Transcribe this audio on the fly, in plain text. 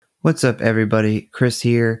What's up, everybody? Chris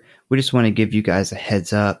here. We just want to give you guys a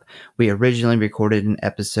heads up. We originally recorded an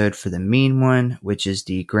episode for The Mean One, which is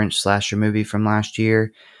the Grinch slasher movie from last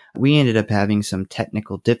year. We ended up having some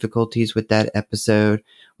technical difficulties with that episode.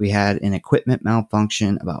 We had an equipment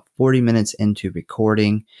malfunction about 40 minutes into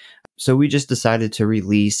recording. So we just decided to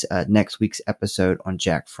release next week's episode on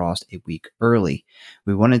Jack Frost a week early.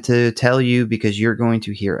 We wanted to tell you because you're going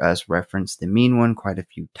to hear us reference The Mean One quite a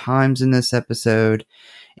few times in this episode.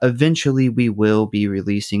 Eventually, we will be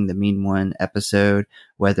releasing the Mean One episode,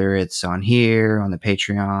 whether it's on here, on the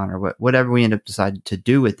Patreon, or whatever we end up deciding to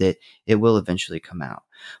do with it, it will eventually come out.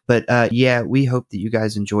 But yeah, we hope that you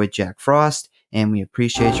guys enjoyed Jack Frost, and we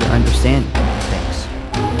appreciate your understanding. Thanks.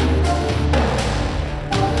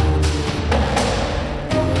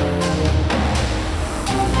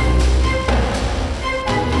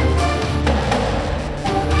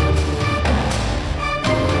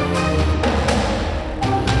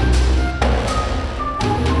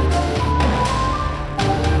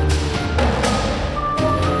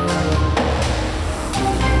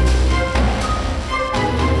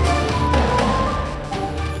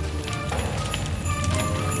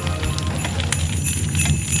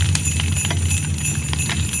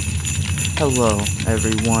 Hello,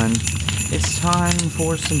 everyone. It's time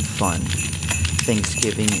for some fun.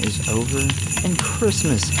 Thanksgiving is over, and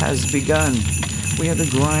Christmas has begun. We are the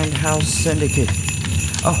Grindhouse Syndicate,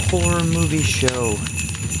 a horror movie show,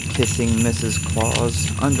 kissing Mrs. Claus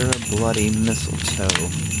under a bloody mistletoe.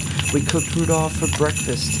 We cooked Rudolph for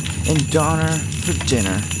breakfast and Donner for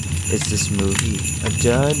dinner. Is this movie a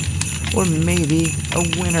dud, or maybe a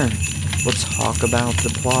winner? We'll talk about the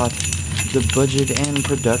plot, the budget and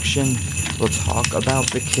production. We'll talk about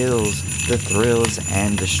the kills, the thrills,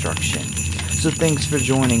 and destruction. So thanks for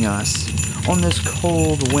joining us on this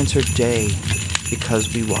cold winter day,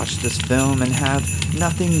 because we watched this film and have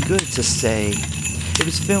nothing good to say. It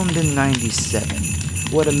was filmed in '97.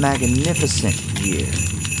 What a magnificent year,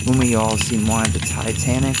 when we all seem why the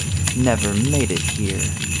Titanic never made it here.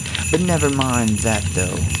 But never mind that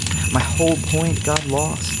though, my whole point got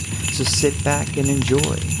lost. So sit back and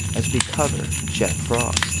enjoy as we cover Jack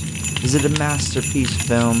Frost. Is it a masterpiece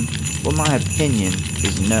film? Well, my opinion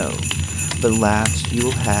is no. But laughs you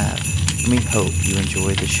will have, and we hope you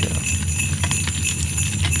enjoy the show.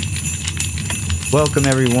 Welcome,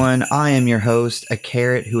 everyone. I am your host, a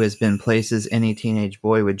carrot who has been places any teenage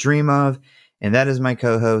boy would dream of, and that is my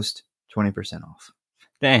co-host, 20% off.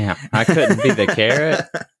 Damn, I couldn't be the carrot?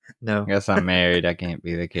 No. I guess I'm married. I can't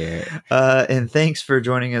be the carrot. And thanks for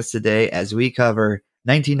joining us today as we cover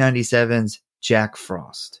 1997's Jack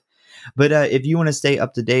Frost. But if you want to stay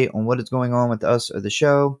up to date on what is going on with us or the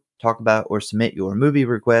show, talk about or submit your movie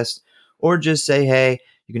request, or just say hey,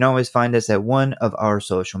 you can always find us at one of our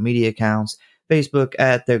social media accounts. Facebook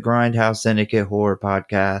at the Grindhouse Syndicate Horror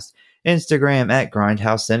Podcast, Instagram at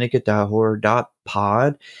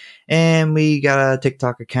grindhousesyndicate.horror.pod, and we got a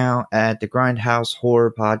TikTok account at the Grindhouse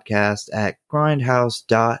Horror Podcast at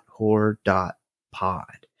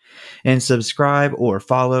grindhouse.horror.pod. And subscribe or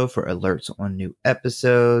follow for alerts on new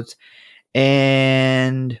episodes.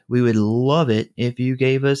 And we would love it if you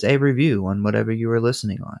gave us a review on whatever you are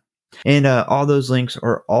listening on. And all those links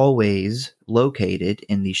are always located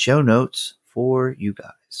in the show notes for you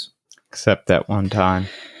guys. Except that one time.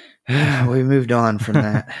 We moved on from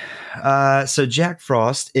that. So Jack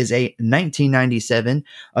Frost is a 1997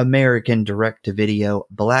 American direct-to-video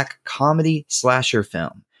black comedy slasher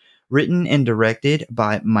film. Written and directed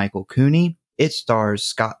by Michael Cooney, it stars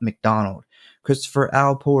Scott McDonald, Christopher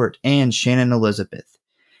Allport, and Shannon Elizabeth.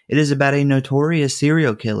 It is about a notorious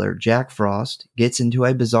serial killer, Jack Frost, gets into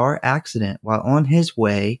a bizarre accident while on his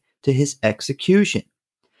way to his execution.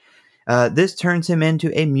 This turns him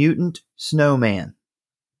into a mutant snowman.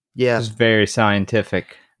 Yeah. It's very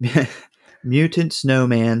scientific. Mutant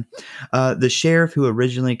snowman. The sheriff who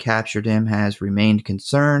originally captured him has remained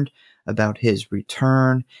concerned about his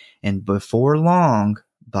return, and before long,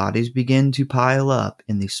 bodies begin to pile up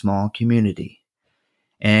in the small community.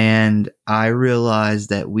 And I realized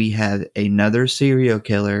that we had another serial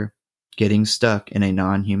killer getting stuck in a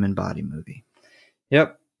non-human body movie.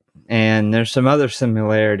 Yep. And there's some other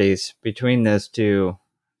similarities between those two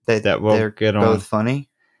that we'll get on. Both funny?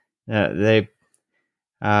 We'll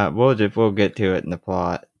get to it in the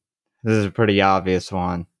plot. This is a pretty obvious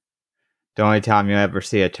one. The only time you ever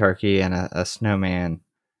see a turkey and a snowman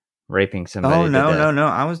raping somebody. Oh, no.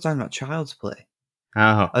 I was talking about Child's Play.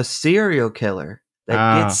 Oh. A serial killer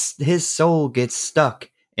that gets his soul gets stuck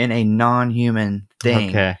in a non-human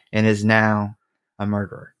thing and is now a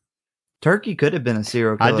murderer. Turkey could have been a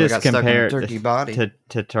serial killer. I just that got compare stuck in a turkey body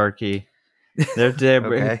to turkey.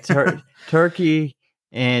 Okay. Turkey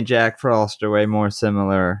and Jack Frost are way more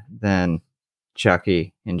similar than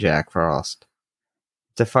Chucky and Jack Frost.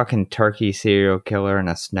 It's a fucking turkey serial killer and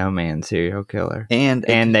a snowman serial killer. And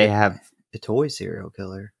they have a toy serial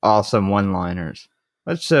killer. awesome one-liners.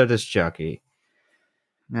 But so does Chucky.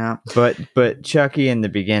 Yeah. But Chucky in the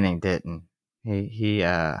beginning didn't. He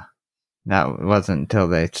that wasn't until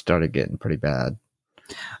they started getting pretty bad.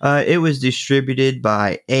 It was distributed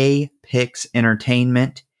by Apix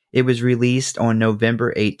Entertainment. It was released on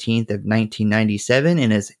November 18th of 1997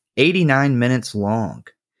 and is 89 minutes long.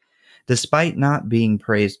 Despite not being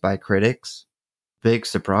praised by critics, big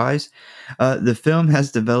surprise, the film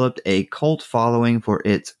has developed a cult following for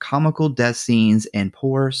its comical death scenes and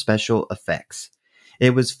poor special effects.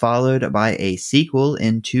 It was followed by a sequel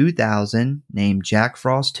in 2000 named Jack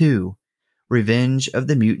Frost 2, Revenge of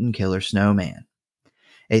the Mutant Killer Snowman.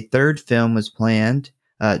 A third film was planned,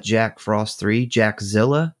 Jack Frost 3,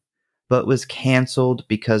 Jackzilla, but was canceled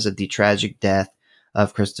because of the tragic death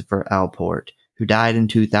of Christopher Allport, who died in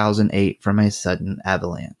 2008 from a sudden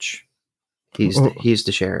avalanche. He's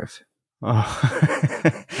the sheriff.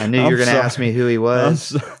 Oh. I knew you were going to ask me who he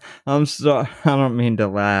was. I'm sorry. I don't mean to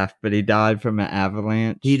laugh, but he died from an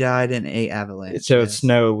avalanche. He died in an avalanche. So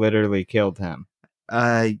snow literally killed him.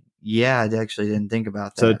 Yeah, I actually didn't think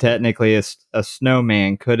about that. So technically, a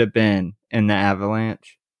snowman could have been in the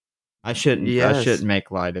avalanche. I shouldn't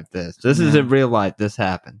make light of this. This isn't real life. This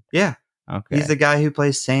happened. Yeah. Okay. He's the guy who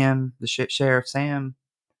plays Sam, the Sheriff Sam.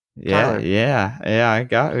 Yeah, Tyler. yeah. I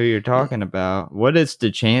got who you're talking about. What is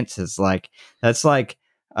the chances? Like that's like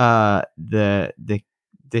the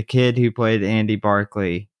kid who played Andy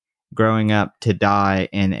Barclay growing up to die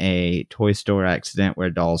in a toy store accident where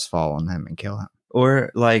dolls fall on him and kill him.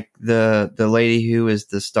 Or like the lady who is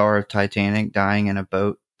the star of Titanic dying in a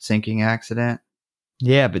boat sinking accident.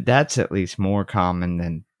 Yeah, but that's at least more common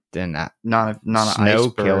than that. Not snow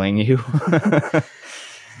killing you.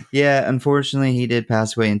 Yeah, unfortunately, he did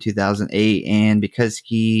pass away in 2008, and because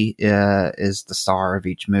he is the star of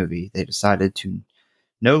each movie, they decided to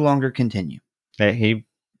no longer continue. He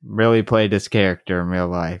really played his character in real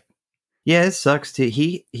life. Yeah, it sucks too.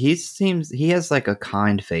 He has like a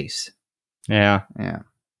kind face. Yeah.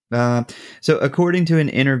 So according to an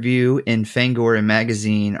interview in Fangoria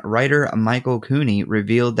magazine, writer Michael Cooney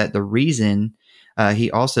revealed that the reason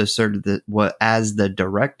he also served as the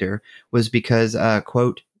director was because,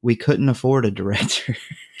 quote, we couldn't afford a director.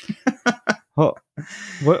 Well,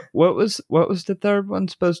 what was the third one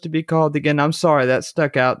supposed to be called again? I'm sorry, that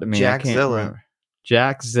stuck out to me. Jackzilla.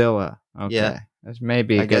 Jackzilla. Okay. Yeah. That's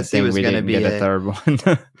maybe a good thing we didn't get a third one.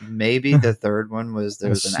 Maybe the third one was there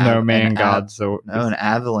was an snowman an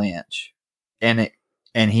avalanche, and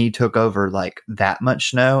he took over like that much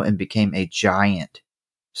snow and became a giant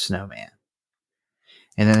snowman.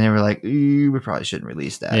 And then they were like, we probably shouldn't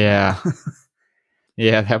release that. Yeah.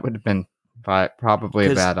 Yeah, that would have been probably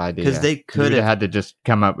a bad idea. Because they could have had to just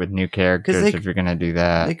come up with new characters if you're going to do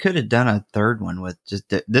that. They could have done a third one with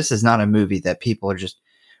just... This is not a movie that people are just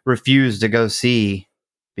refuse to go see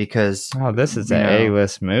because... Oh, this is an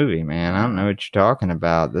A-list movie, man. I don't know what you're talking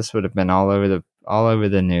about. This would have been all over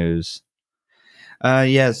the news.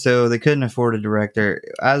 Yeah, so they couldn't afford a director.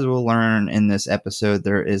 As we'll learn in this episode,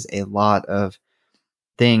 there is a lot of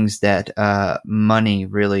things that money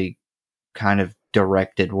really kind of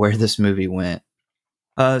directed where this movie went.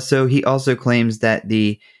 So he also claims that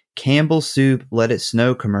the Campbell Soup Let It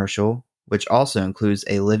Snow commercial, which also includes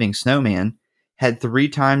a living snowman, had 3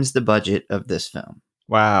 times the budget of this film.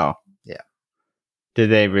 Wow. Yeah. Did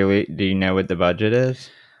they really? Do you know what the budget is?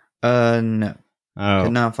 No. Oh.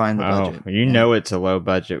 Could not find the budget. You know it's a low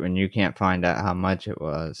budget when you can't find out how much it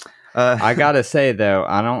was. I gotta say though,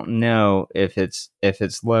 I don't know if it's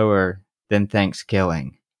lower than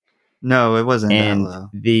Thanksgiving. No, it wasn't that low.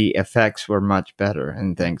 And the effects were much better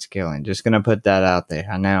in Thanksgiving. Just gonna put that out there.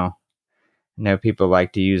 I know people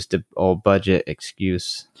like to use the old budget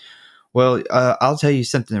excuse. Well, I'll tell you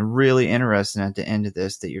something really interesting at the end of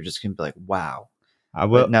this that you're just gonna be like, "Wow." I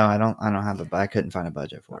will. But no, I don't have I couldn't find a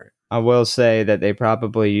budget for it. I will say that they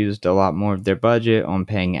probably used a lot more of their budget on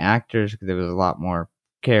paying actors because there was a lot more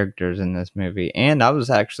characters in this movie, and I was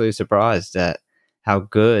actually surprised at how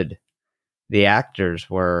good the actors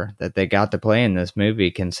were that they got to play in this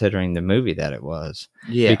movie, considering the movie that it was.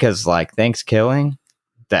 Yeah, because like Thanksgiving,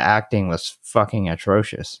 the acting was fucking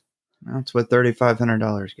atrocious. That's what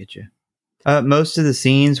 $3,500 get you. Most of the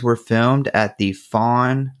scenes were filmed at the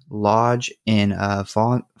Fawn Lodge in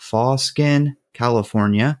Foskin,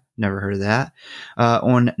 California. Never heard of that.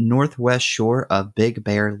 On northwest shore of Big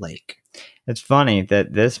Bear Lake. It's funny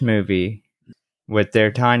that this movie with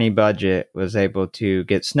their tiny budget, was able to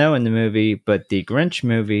get snow in the movie, but the Grinch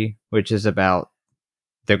movie, which is about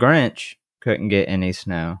the Grinch, couldn't get any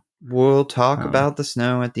snow. We'll talk Um, about the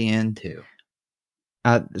snow at the end too.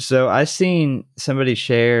 So I seen somebody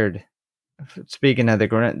shared. Speaking of the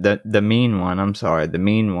Grinch, the mean one. I'm sorry, the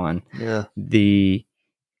mean one. Yeah. The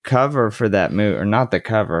cover for that movie, or not the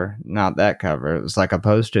cover, not that cover. It was like a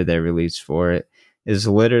poster they released for it. Is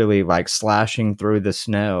literally like slashing through the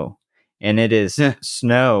snow, and it is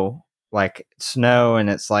snow, like snow, and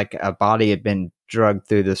it's like a body had been drugged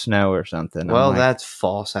through the snow or something. Well, like, that's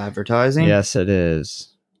false advertising. Yes, it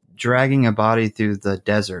is. Dragging a body through the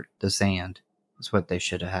desert, the sand, is what they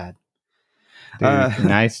should have had. Dude,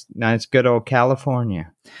 nice, good old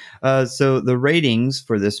California. So the ratings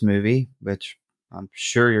for this movie, which I'm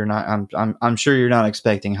sure you're not, I'm sure you're not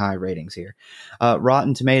expecting high ratings here.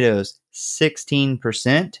 Rotten Tomatoes 16%,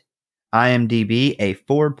 IMDb a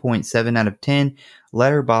 4.7 out of 10,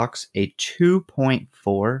 Letterboxd a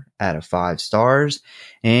 2.4 out of 5 stars,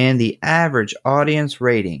 and the average audience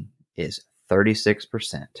rating is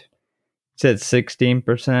 36%. It said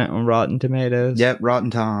 16% on Rotten Tomatoes. Yep,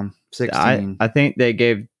 Rotten Tom 16. I think they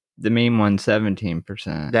gave the meme one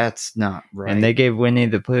 17%. That's not right. And they gave Winnie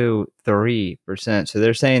the Pooh 3%. So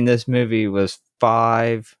they're saying this movie was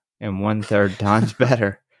 5 1/3 times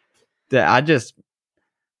better. I just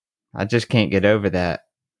can't get over that.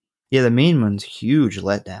 Yeah, the mean one's huge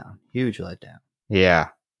letdown. Huge letdown. Yeah.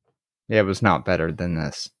 It was not better than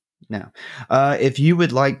this. No. If you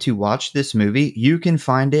would like to watch this movie, you can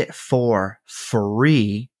find it for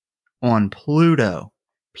free on Pluto,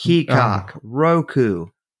 Peacock, Roku.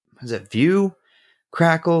 Is it View,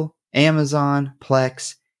 Crackle, Amazon,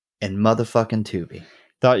 Plex, and motherfucking Tubi?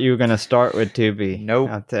 Thought you were going to start with Tubi.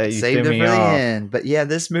 Nope. I'll tell you, saved it for the end. But yeah,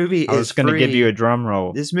 this movie is free. I was going to give you a drum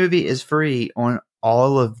roll. This movie is free on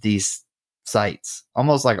all of these sites.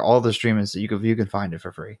 Almost like all the streaming, so you can find it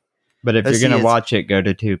for free. But if you're going to watch it, go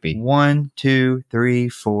to Tubi. 1, 2, 3,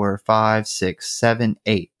 4, 5, 6, 7,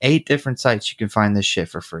 8. 8 different sites you can find this shit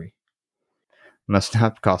for free. Must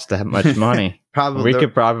not cost that much money. Probably. We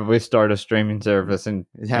could probably start a streaming service and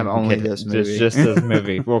have only this movie. Just this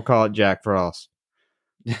movie. We'll call it Jack Frost.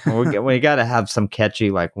 We got to have some catchy,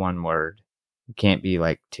 like, one word. It can't be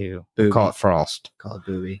like 2. We'll call it Frost. Call it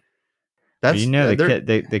Booby. That's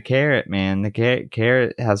the carrot, man. The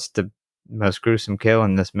carrot has the most gruesome kill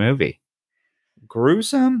in this movie.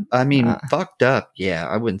 Gruesome? I mean, fucked up. Yeah,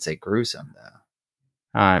 I wouldn't say gruesome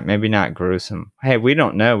though. All right, maybe not gruesome. Hey, we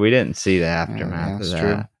don't know. We didn't see the aftermath of that.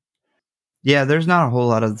 True. Yeah, there's not a whole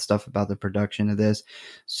lot of stuff about the production of this,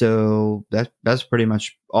 so that's pretty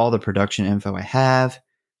much all the production info I have.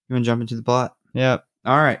 You want to jump into the plot? Yep.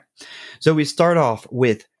 All right. So we start off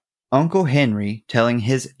with Uncle Henry telling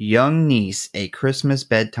his young niece a Christmas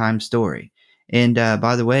bedtime story. And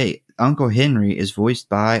by the way, Uncle Henry is voiced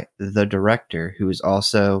by the director, who is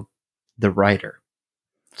also the writer.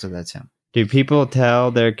 So that's him. Do people tell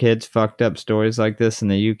their kids fucked up stories like this in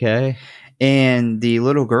the UK? And the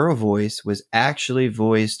little girl voice was actually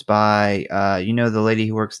voiced by, the lady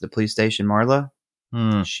who works at the police station, Marla?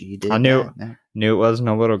 She did. I knew it wasn't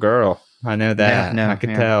a little girl. I know that. I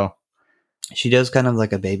could tell. She does kind of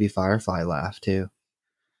like a baby Firefly laugh, too.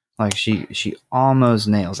 Like, she almost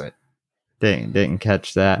nails it. Didn't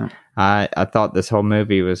catch that. I thought this whole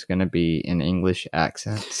movie was going to be in English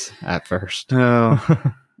accents at first.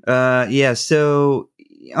 Oh, yeah. So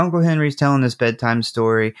Uncle Henry's telling this bedtime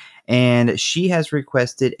story, and she has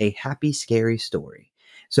requested a happy, scary story.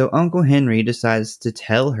 So Uncle Henry decides to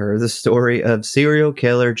tell her the story of serial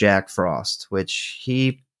killer Jack Frost, which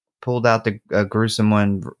he pulled out the gruesome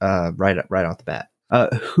one right off the bat.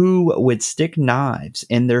 Who would stick knives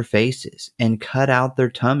in their faces and cut out their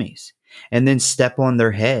tummies, and then step on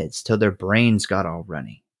their heads till their brains got all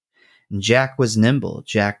runny. And Jack was nimble.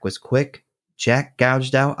 Jack was quick. Jack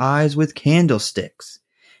gouged out eyes with candlesticks.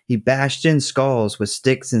 He bashed in skulls with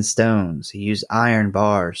sticks and stones. He used iron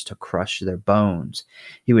bars to crush their bones.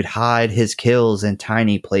 He would hide his kills in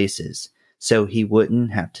tiny places so he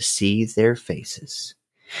wouldn't have to see their faces.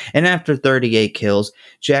 And after 38 kills,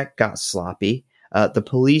 Jack got sloppy. The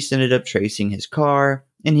police ended up tracing his car,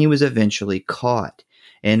 and he was eventually caught.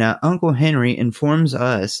 And Uncle Henry informs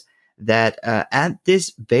us that at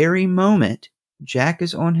this very moment, Jack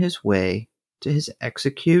is on his way to his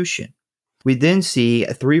execution. We then see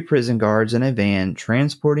 3 prison guards in a van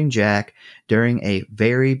transporting Jack during a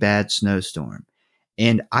very bad snowstorm.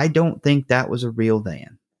 And I don't think that was a real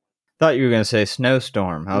van. Thought you were going to say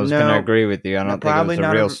snowstorm. I was going to agree with you. I don't think it was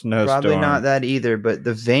a real snowstorm. Probably not that either, but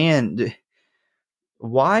the van...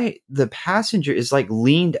 why the passenger is like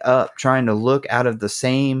leaned up trying to look out of the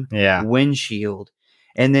same Yeah. windshield,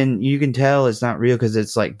 and then you can tell it's not real because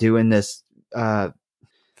it's like doing this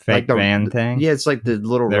Fake van thing. Yeah, it's like the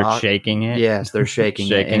little They're rock. shaking it. Yes, they're shaking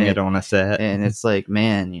shaking it, it on a set. and it's like,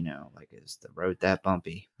 man, like is the road that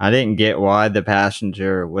bumpy? I didn't get why the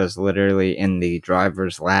passenger was literally in the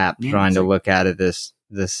driver's lap trying to look out of this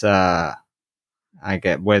I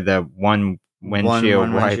get with the one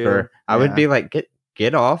windshield wiper. I would be like,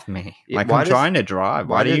 get off me. Like, I'm trying to drive.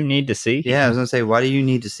 Why do you need to see? Yeah, I was gonna say, why do you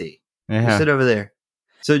need to see? Yeah. Sit over there.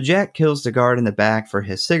 So Jack kills the guard in the back for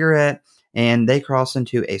his cigarette, and they cross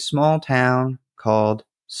into a small town called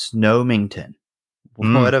Snowmington.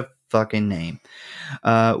 What a fucking name.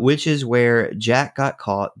 Which is where Jack got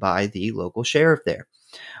caught by the local sheriff there.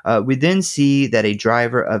 We then see that a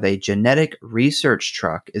driver of a genetic research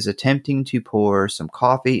truck is attempting to pour some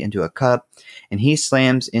coffee into a cup, and he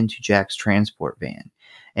slams into Jack's transport van.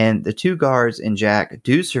 And the two guards and Jack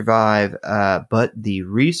do survive, but the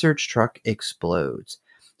research truck explodes,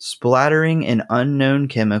 splattering an unknown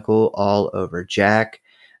chemical all over Jack,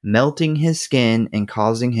 melting his skin and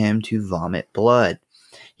causing him to vomit blood.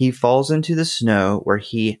 He falls into the snow where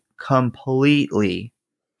he completely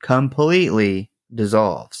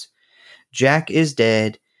dissolves. Jack is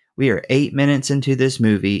dead. We are 8 minutes into this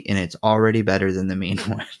movie, and it's already better than the mean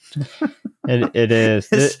one. It is.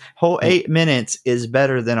 This whole 8 minutes is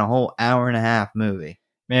better than a whole hour and a half movie.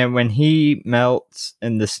 Man, when he melts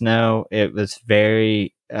in the snow, it was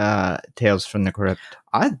very Tales from the Crypt.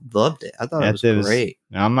 I loved it. I thought it was great.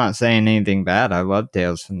 I'm not saying anything bad. I love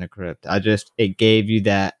Tales from the Crypt. It gave you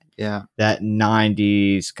that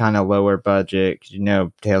 90s kind of lower budget.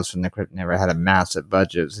 'Cause, Tales from the Crypt never had a massive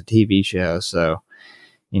budget. It was a TV show. So,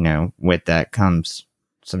 with that comes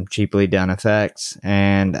some cheaply done effects.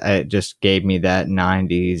 And it just gave me that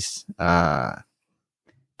 90s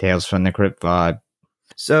Tales from the Crypt vibe.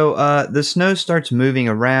 So the snow starts moving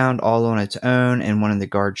around all on its own, and one of the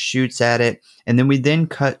guards shoots at it. And then we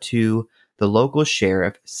cut to the local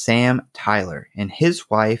sheriff, Sam Tyler, and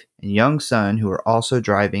his wife and young son, who are also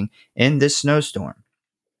driving in this snowstorm.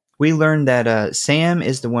 We learn that Sam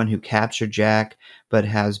is the one who captured Jack, but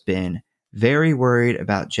has been very worried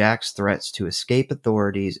about Jack's threats to escape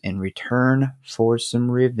authorities and return for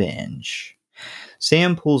some revenge.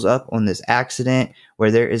 Sam pulls up on this accident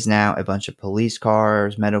where there is now a bunch of police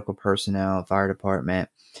cars, medical personnel, fire department,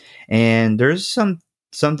 and there's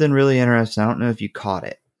something really interesting. I don't know if you caught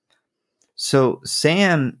it. So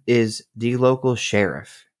Sam is the local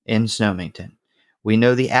sheriff in Snowmington. We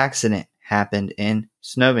know the accident happened in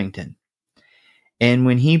Snowmington. And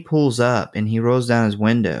when he pulls up and he rolls down his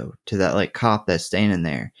window to that cop that's standing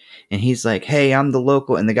there, and he's like, "Hey, I'm the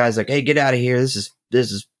local," and the guy's like, "Hey, get out of here. This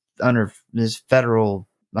is under this federal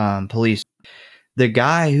police." The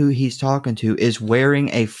guy who he's talking to is wearing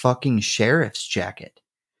a fucking sheriff's jacket.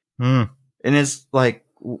 And it's like,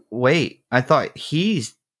 wait, I thought he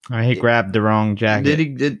grabbed the wrong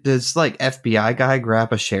jacket. Did this FBI guy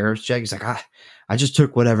grab a sheriff's jacket? He's like, I just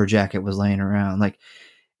took whatever jacket was laying around.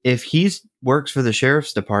 If he works for the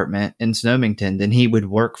sheriff's department in Snowmington, then he would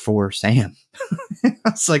work for Sam. I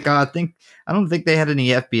was like, I don't think they had any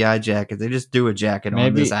FBI jackets. They just do a jacket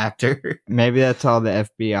on this actor. Maybe that's all the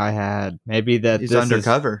FBI had. Maybe he's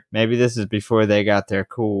undercover. Maybe this is before they got their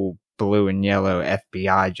cool blue and yellow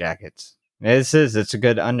FBI jackets. It's a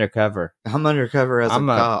good undercover. I'm undercover as a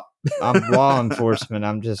cop. I'm law enforcement.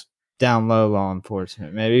 I'm just down low law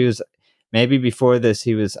enforcement. Maybe before this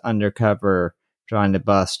he was undercover trying to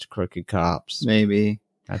bust crooked cops. Maybe.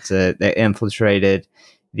 That's it. They infiltrated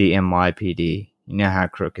the NYPD. You know how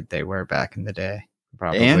crooked they were back in the day.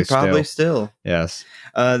 Probably still. Yes.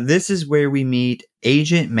 This is where we meet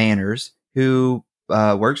Agent Manners, who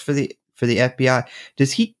works for the FBI.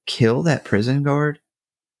 Does he kill that prison guard?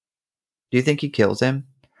 Do you think he kills him?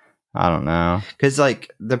 I don't know. Because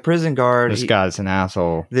the prison guard, this guy's an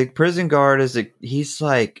asshole. The prison guard he's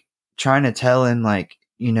trying to tell him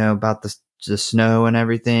about the snow and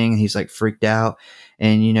everything. He's freaked out,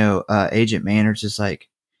 and Agent Manners is like,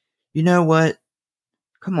 you know what?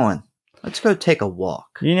 Come on, let's go take a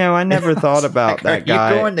walk. I never thought about that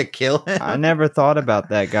guy. Are you going to kill him? I never thought about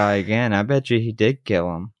that guy again. I bet you he did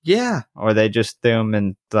kill him. Yeah. Or they just threw him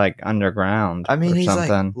in underground. I mean, or he's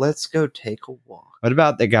something. Let's go take a walk. What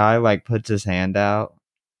about the guy puts his hand out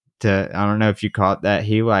I don't know if you caught that.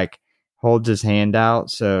 He holds his hand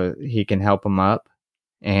out so he can help him up.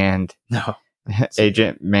 And no,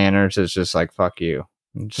 Agent Manners is just like, fuck you.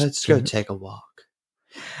 Let's go take a walk.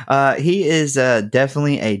 He is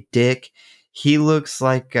definitely a dick. He looks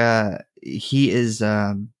like he is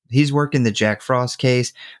he's working the Jack Frost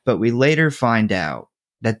case, but we later find out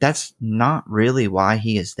that's not really why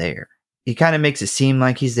he is there. He kind of makes it seem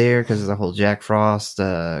like he's there because of the whole Jack Frost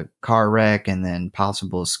car wreck and then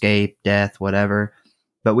possible escape, death, whatever.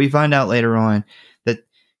 But we find out later on that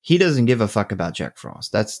he doesn't give a fuck about Jack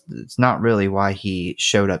Frost. It's not really why he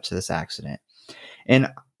showed up to this accident.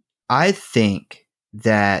 And I think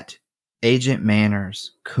that Agent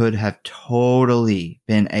Manners could have totally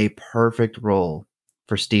been a perfect role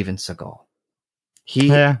for Steven Seagal.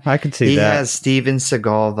 Yeah, I could see he that. He has Steven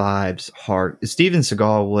Seagal vibes hard. Steven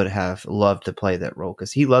Seagal would have loved to play that role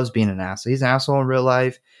because he loves being an asshole. He's an asshole in real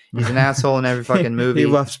life. He's an asshole in every fucking movie. He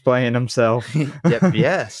loves playing himself. Yep,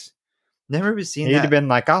 yes. Never seen He'd that. have been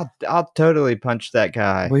like, I'll totally punch that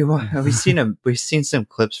guy. We've seen some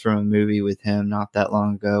clips from a movie with him not that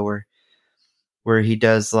long ago where he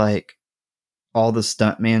does like all the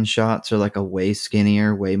stuntman shots are like a way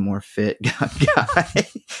skinnier, way more fit guy.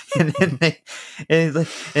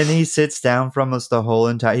 and he sits down for almost the whole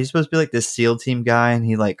entire. He's supposed to be like this SEAL team guy, and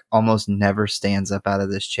he like almost never stands up out of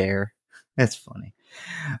this chair. That's funny.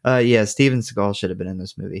 Yeah, Steven Seagal should have been in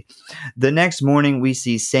this movie. The next morning, we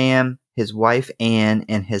see Sam, his wife Anne,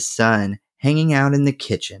 and his son hanging out in the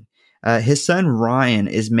kitchen. His son Ryan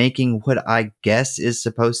is making what I guess is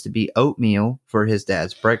supposed to be oatmeal for his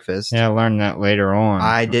dad's breakfast. Yeah, I learned that later on.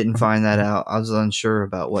 I didn't find that out. I was unsure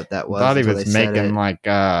about what that was. I thought he was making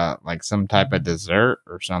like some type of dessert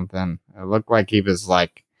or something. It looked like he was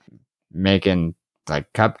like making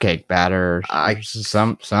like cupcake batter or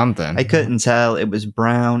something. I couldn't tell. It was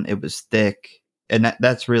brown. It was thick. And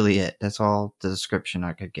that's really it. That's all the description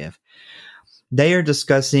I could give. They are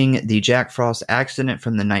discussing the Jack Frost accident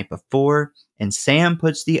from the night before, and Sam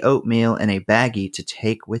puts the oatmeal in a baggie to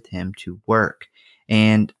take with him to work.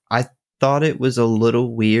 And I thought it was a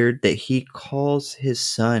little weird that he calls his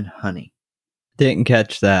son Honey. Didn't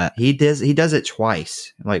catch that. He does it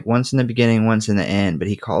twice, like once in the beginning, once in the end, but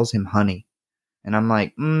he calls him Honey. And I'm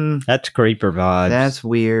like, that's creeper vibes. That's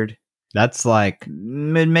weird. That's like,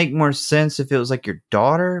 it'd make more sense if it was like your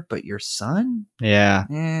daughter, but your son? Yeah.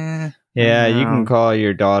 Yeah, you can call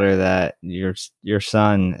your daughter that. Your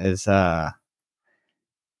son is that's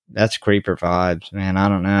creeper vibes, man. I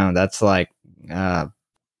don't know. That's like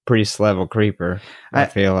priest level creeper. I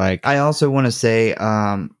feel like. I also want to say,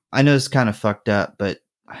 I know it's kind of fucked up, but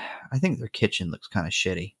I think their kitchen looks kind of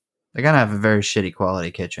shitty. They're gonna have a very shitty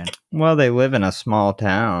quality kitchen. Well, they live in a small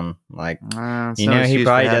town. Like he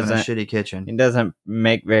probably doesn't. A shitty kitchen. He doesn't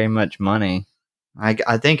make very much money.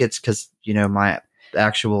 I think it's because my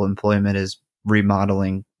actual employment is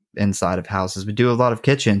remodeling inside of houses. We do a lot of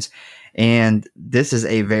kitchens, and this is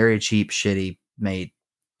a very cheap, shitty made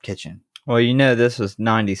kitchen. Well, this was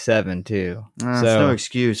 97 too. So no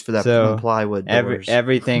excuse for that plywood doors.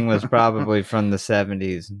 Everything was probably from the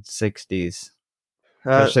 70s and 60s.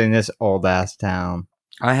 Especially in this old ass town.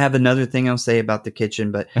 I have another thing I'll say about the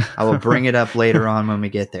kitchen, but I will bring it up later on when we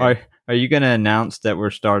get there. Are you going to announce that we're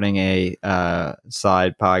starting a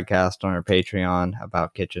side podcast on our Patreon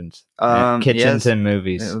about kitchens? Kitchens and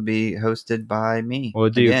movies. It will be hosted by me. We'll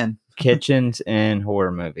do kitchens and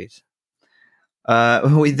horror movies.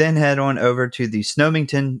 We then head on over to the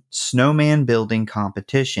Snowman Building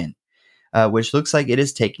Competition, which looks like it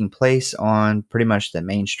is taking place on pretty much the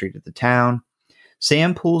main street of the town.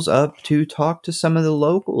 Sam pulls up to talk to some of the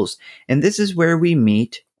locals, and this is where we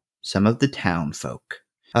meet some of the town folk.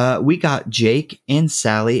 We got Jake and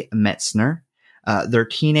Sally Metzner, their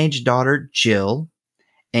teenage daughter Jill,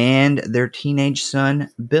 and their teenage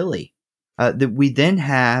son Billy. We then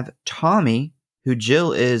have Tommy, who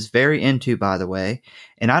Jill is very into, by the way,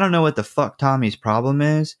 and I don't know what the fuck Tommy's problem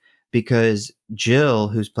is, because Jill,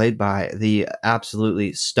 who's played by the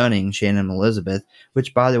absolutely stunning Shannon Elizabeth,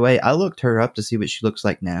 which, by the way, I looked her up to see what she looks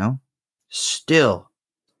like now. Still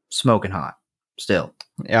smoking hot. Still.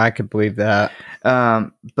 Yeah, I could believe that.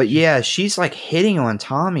 But yeah, she's like hitting on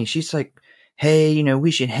Tommy. She's like, hey, we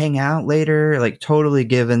should hang out later. Like totally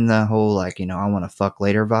giving the whole, like, I want to fuck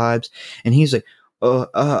later vibes. And he's like,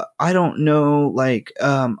 I don't know, like,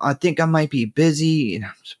 I think I might be busy. And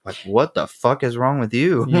I'm just like, what the fuck is wrong with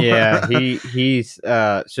you? Yeah, he's,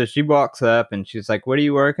 so she walks up and she's like, what are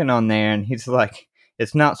you working on there? And he's like,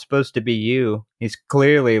 it's not supposed to be you. He's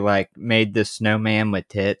clearly like made this snowman with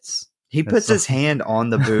tits. He puts his hand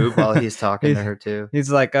on the boob while he's talking to her too.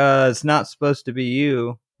 He's like, it's not supposed to be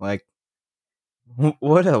you. Like,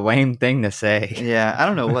 what a lame thing to say. Yeah, I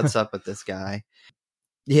don't know what's up with this guy.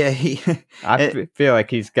 Yeah, I feel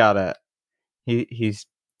like he's got he's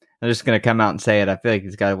I'm just going to come out and say it. I feel like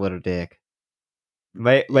he's got a little dick.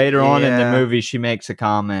 Later on in the movie, she makes a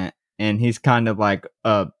comment, and he's kind of like,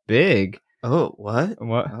 big. Oh, what?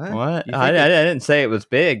 What? I didn't say it was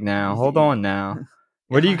big now. Hold on now.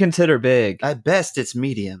 What do you consider big? At best, it's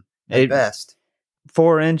medium. At It- best.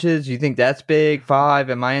 4 inches? You think that's big? 5?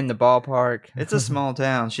 Am I in the ballpark? It's a small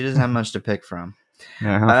town. She doesn't have much to pick from.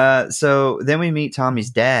 No. So then we meet Tommy's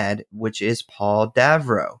dad, which is Paul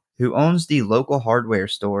Davro, who owns the local hardware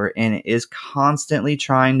store and is constantly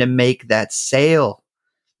trying to make that sale.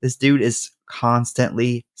 This dude is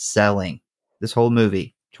constantly selling this whole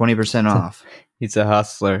movie, 20% off. He's a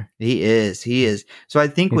hustler. He is. So I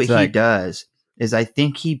think what He's he like- does is I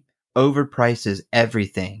think he overprices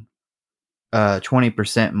everything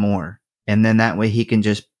 20% more. And then that way he can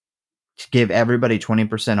just give everybody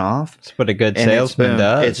 20% off. That's what a good And salesman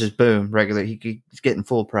does. It's just boom, regular. He's getting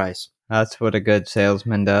full price. That's what a good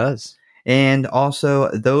salesman does. And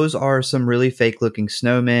also, those are some really fake looking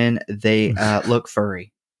snowmen. They look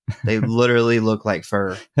furry. They literally look like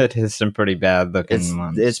fur. It is some pretty bad looking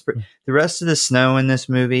ones. The rest of the snow in this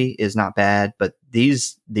movie is not bad, but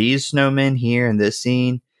these snowmen here in this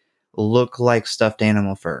scene look like stuffed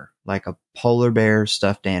animal fur, like a polar bear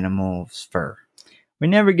stuffed animal's fur. We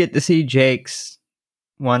never get to see Jake's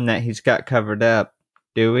one that he's got covered up,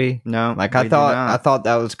 do we? No, Like we I do thought not.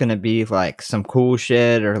 that was gonna be like some cool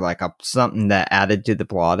shit or like something that added to the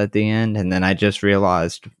plot at the end, and then I just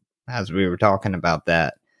realized as we were talking about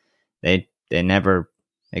that they never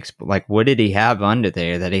like what did he have under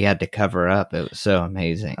there that he had to cover up? It was so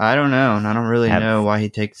amazing. I don't know, and I don't really Have- know why he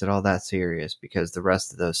takes it all that serious because the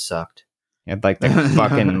rest of those sucked. He had like the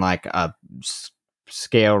fucking like a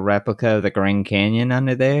scale replica of the Grand Canyon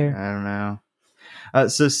under there. I don't know.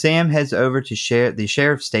 So Sam heads over to the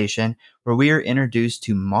sheriff's station where we are introduced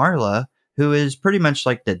to Marla, who is pretty much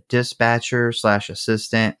like the dispatcher /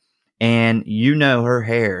 assistant. And you know her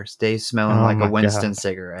hair stays smelling Oh like my a Winston God.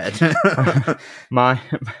 cigarette.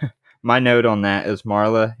 My note on that is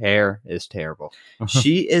Marla hair is terrible.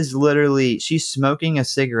 She's smoking a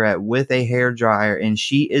cigarette with a hair dryer and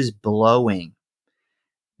she is blowing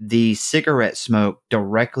the cigarette smoke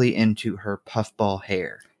directly into her puffball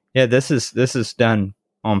hair. Yeah, this is done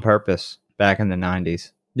on purpose back in the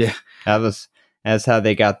 90s. Yeah. That's how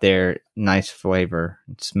they got their nice flavor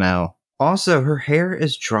and smell. Also, her hair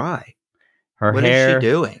is dry. Her What hair is she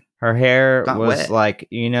doing? Her hair Not was wet. like,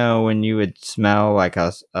 you know, when you would smell like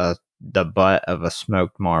the butt of a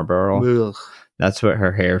smoked Marlboro. Ugh. That's what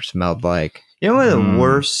her hair smelled like. You know one of the Mm.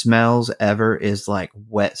 worst smells ever is like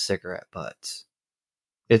wet cigarette butts.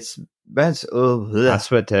 That's That's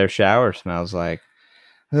what their shower smells like.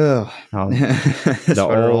 ugh. Oh, That's the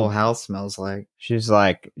what her whole old- house smells like. she's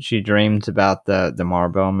like, she dreams about the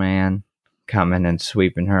Marlboro man coming and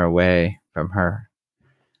sweeping her away from her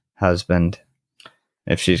husband,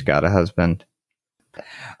 if she's got a husband.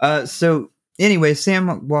 So anyway,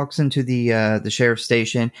 Sam walks into the sheriff's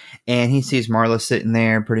station and he sees Marla sitting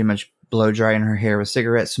there, pretty much blow drying her hair with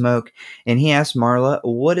cigarette smoke. And he asks Marla,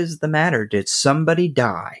 "What is the matter? Did somebody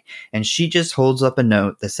die?" And she just holds up a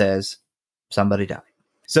note that says, "Somebody died."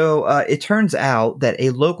 So it turns out that a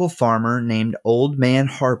local farmer named Old Man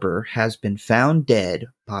Harper has been found dead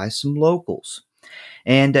by some locals.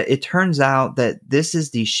 And it turns out that this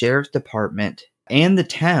is the sheriff's department and the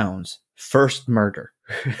town's first murder.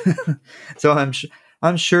 So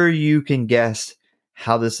I'm sure you can guess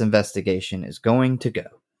how this investigation is going to go.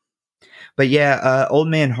 But yeah, Old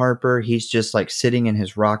Man Harper, he's just like sitting in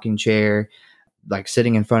his rocking chair, like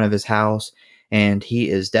sitting in front of his house, and he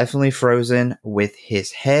is definitely frozen with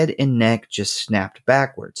his head and neck just snapped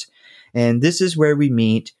backwards. And this is where we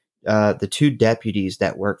meet the two deputies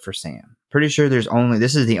that work for Sam. Pretty sure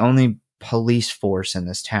this is the only police force in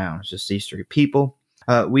this town. It's just these three people.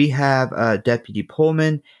 We have Deputy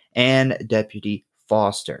Pullman and Deputy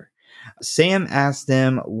Foster. Sam asked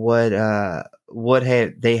them what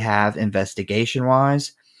they have investigation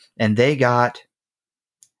wise, and they got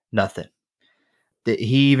nothing.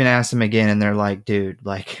 He even asked them again, and they're like, "Dude,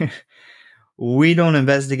 like, we don't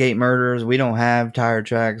investigate murders. We don't have tire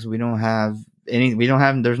tracks. We don't have any. We don't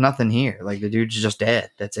have. There's nothing here. Like, the dude's just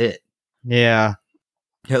dead. That's it." Yeah.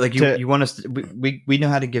 Yeah, like you want us to, we know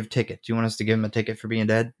how to give tickets. You want us to give him a ticket for being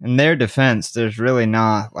dead? In their defense, there's really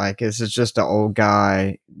not. Like, this is just an old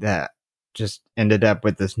guy that just ended up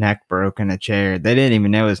with his neck broke in a chair. They didn't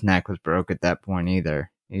even know his neck was broke at that point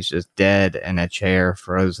either. He's just dead in a chair,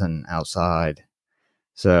 frozen outside.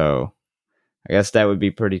 So, I guess that would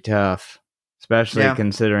be pretty tough, especially Yeah.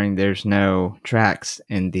 considering there's no tracks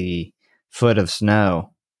in the foot of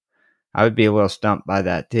snow. I would be a little stumped by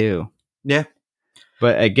that too. Yeah.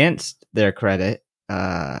 But against their credit,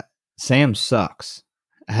 Sam sucks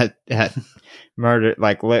at murder.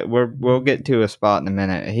 Like we'll get to a spot in a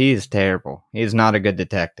minute. He's terrible. He's not a good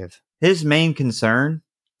detective. His main concern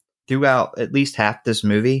throughout at least half this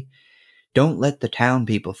movie Don't let the town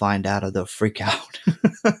people find out or they'll freak out.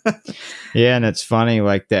 Yeah, and it's funny,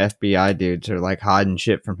 like the FBI dudes are like hiding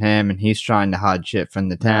shit from him, and he's trying to hide shit from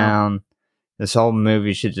the town. This whole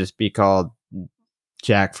movie should just be called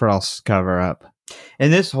Jack Frost's Cover Up.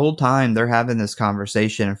 And this whole time they're having this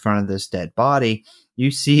conversation in front of this dead body,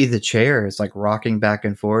 you see the chair is like rocking back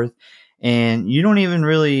and forth, and you don't even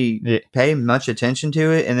really pay much attention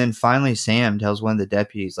to it. And then finally Sam tells one of the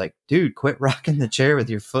deputies, like, dude, quit rocking the chair with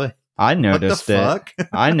your foot. I noticed What the fuck?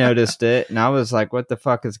 I noticed it, and I was like, what the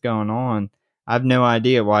fuck is going on? I have no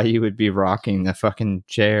idea why you would be rocking the fucking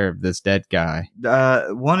chair of this dead guy.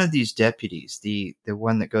 One of these deputies, the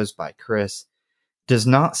one that goes by Chris, does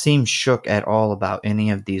not seem shook at all about any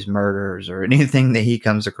of these murders or anything that he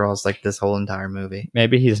comes across like this whole entire movie.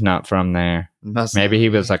 Maybe he's not from there. Maybe he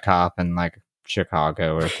was be. a cop in like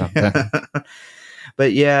Chicago or something.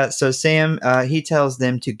 But yeah, so Sam, he tells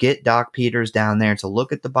them to get Doc Peters down there to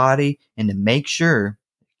look at the body and to make sure,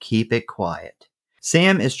 keep it quiet.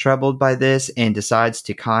 Sam is troubled by this and decides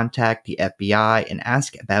to contact the FBI and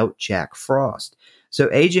ask about Jack Frost. So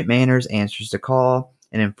Agent Manners answers the call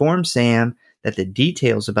and informs Sam that the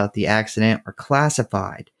details about the accident are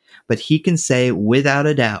classified, but he can say without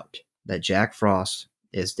a doubt that Jack Frost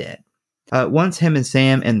is dead. Once him and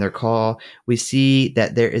Sam end their call, we see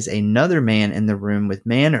that there is another man in the room with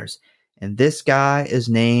Manners, and this guy is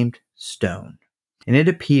named Stone. And it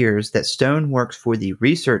appears that Stone works for the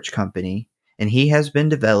research company, and he has been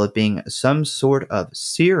developing some sort of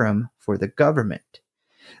serum for the government.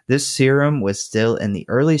 This serum was still in the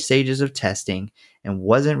early stages of testing and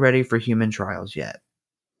wasn't ready for human trials yet.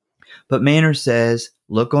 But Manners says,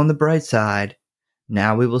 look on the bright side.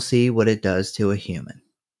 Now we will see what it does to a human.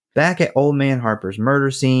 Back at Old Man Harper's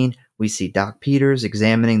murder scene, we see Doc Peters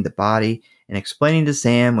examining the body and explaining to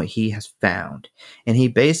Sam what he has found. And he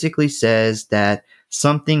basically says that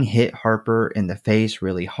something hit Harper in the face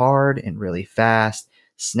really hard and really fast,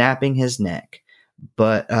 snapping his neck.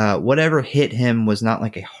 But whatever hit him was not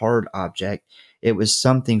like a hard object. It was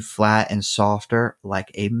something flat and softer,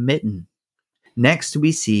 like a mitten. Next,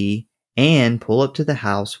 we see Anne pull up to the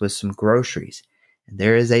house with some groceries. And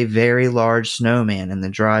there is a very large snowman in the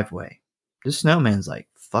driveway. This snowman's like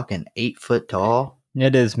fucking 8 foot tall.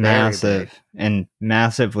 It is massive and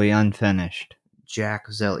massively unfinished.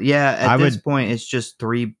 Jack Zell. Yeah, at this point, it's just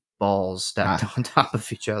 3 balls stacked on top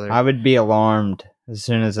of each other. I would be alarmed as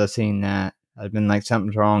soon as I seen that. I'd been like,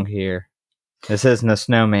 something's wrong here. This isn't a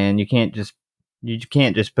snowman. You can't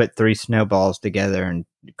just put 3 snowballs together and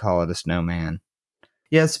call it a snowman.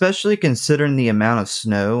 Yeah, especially considering the amount of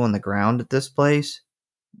snow on the ground at this place.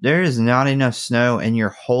 There is not enough snow in your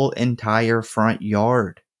whole entire front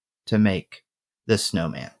yard to make this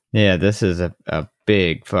snowman. Yeah, this is a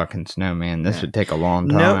big fucking snowman. This would take a long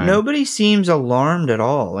time. Nobody seems alarmed at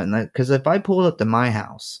all. And because if I pulled up to my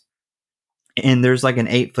house and there's like an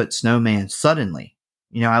 8 foot snowman suddenly,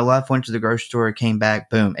 I went to the grocery store, came back,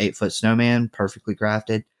 boom, 8 foot snowman, perfectly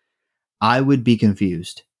crafted, I would be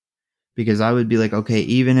confused. Because I would be like, okay,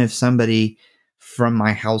 even if somebody from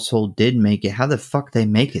my household did make it, how the fuck they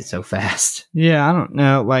make it so fast? Yeah, I don't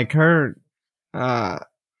know. Like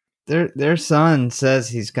their son says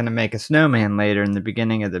he's going to make a snowman later in the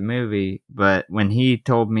beginning of the movie, but when he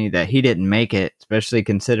told me that he didn't make it, especially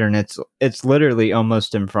considering it's literally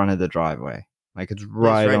almost in front of the driveway, like it's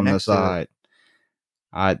right on the side.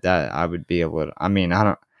 I would be a little. I mean,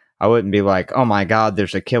 I wouldn't be like, oh my god,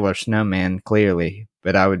 there's a killer snowman, clearly.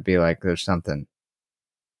 But I would be like, there's something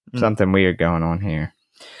weird going on here.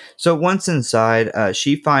 So once inside,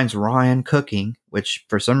 she finds Ryan cooking, which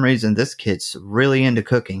for some reason this kid's really into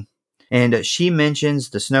cooking. And she mentions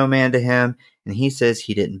the snowman to him, and he says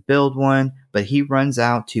he didn't build one, but he runs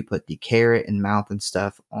out to put the carrot and mouth and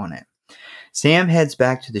stuff on it. Sam heads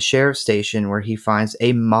back to the sheriff's station where he finds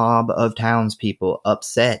a mob of townspeople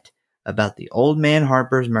upset about the Old Man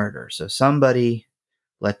Harper's murder. So somebody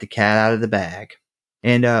let the cat out of the bag.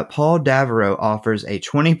 And Paul Daverow offers a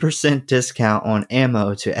 20% discount on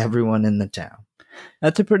ammo to everyone in the town.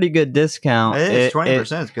 That's a pretty good discount. It is.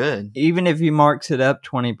 20% is good. Even if he marks it up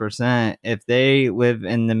 20%, if they live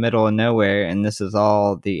in the middle of nowhere and this is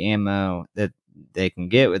all the ammo that they can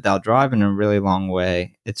get without driving a really long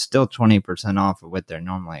way, it's still 20% off of what they're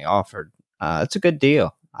normally offered. It's a good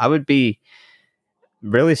deal. I would be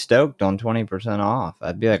really stoked on 20% off.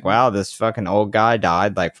 I'd be like, wow, this fucking old guy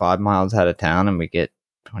died like 5 miles out of town and we get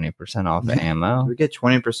 20% off of ammo. We get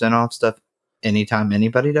 20% off stuff anytime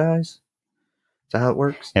anybody dies? Is that how it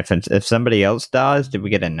works? If somebody else dies, did we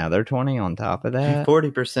get another 20 on top of that?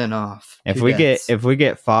 40% off. If we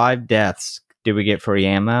get 5 deaths, do we get free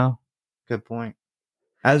ammo? Good point.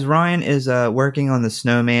 As Ryan is working on the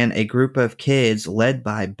snowman, a group of kids led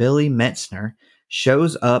by Billy Metzner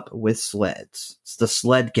shows up with sleds. It's the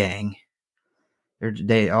sled gang.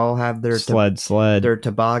 They all have their Sled. their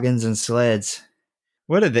toboggans and sleds.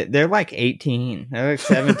 What are they? They're like 18. They're like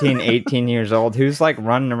 17, 18 years old. Who's like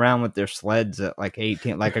running around with their sleds at like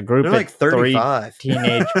 18? Like a group They're of like 35. three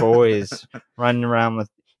teenage boys running around with.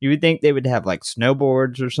 You would think they would have like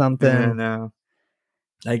snowboards or something. Yeah, no.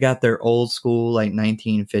 They got their old school like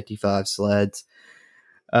 1955 sleds,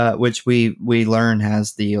 which we learn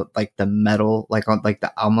has the like the metal like on like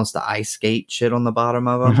the almost the ice skate shit on the bottom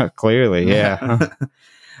of them. Clearly, yeah.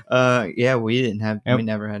 Yeah, we didn't have Yep. we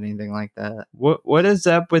never had anything like that. What is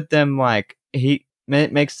up with them? Like he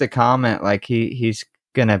makes the comment like he's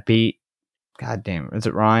gonna beat. God damn, is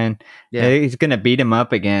it Ryan? Yeah. He's gonna beat him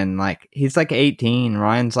up again. Like he's like 18.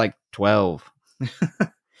 Ryan's like 12.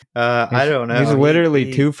 I don't know. He's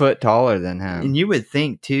literally 2 foot taller than him. And you would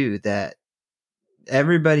think too that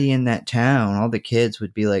everybody in that town, all the kids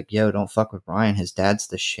would be like, "Yo, don't fuck with Ryan. His dad's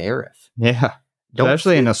the sheriff." Yeah, Don't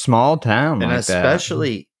especially in a small town and like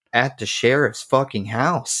especially at the sheriff's fucking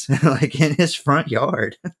house, like in his front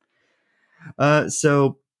yard.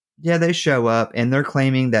 So yeah, they show up and they're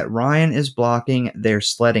claiming that Ryan is blocking their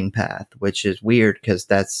sledding path, which is weird because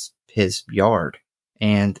that's his yard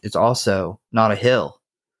and it's also not a hill.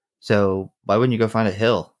 So why wouldn't you go find a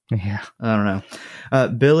hill? that. Yeah, I don't know.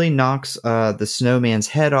 Billy knocks the snowman's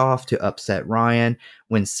head off to upset Ryan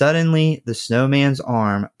when suddenly the snowman's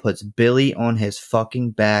arm puts Billy on his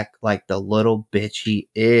fucking back like the little bitch he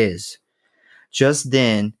is. Just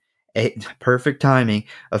then, perfect timing,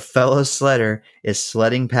 a fellow sledder is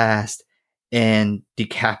sledding past and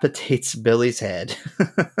decapitates Billy's head.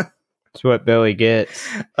 that's what Billy gets.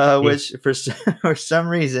 Which for some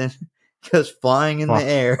reason goes flying in the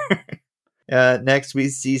air. Next, we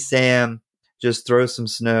see Sam just throw some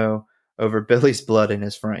snow over Billy's blood in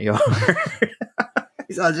his front yard.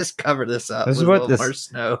 I'll just cover this up. This is with what a little this more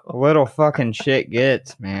snow. little fucking shit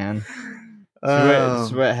gets, man. This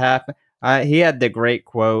is what happened. He had the great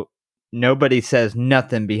quote, "Nobody says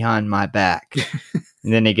nothing behind my back."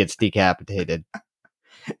 And then he gets decapitated.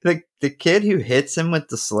 The kid who hits him with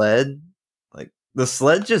the sled, like the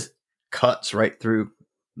sled just cuts right through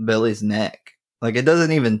Billy's neck. Like it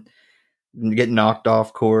doesn't even get knocked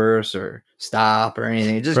off course or stop or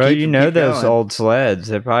anything. It just Bro, keeps you know keep those going. old sleds.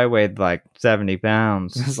 They probably weighed like 70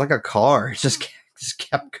 pounds. It's like a car. It just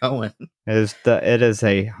kept going. It is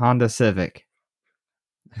a Honda Civic.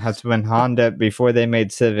 That's when Honda, before they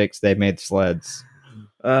made Civics, they made sleds.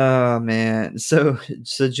 Oh man. So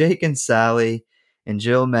Jake and Sally and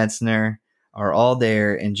Jill Metzner are all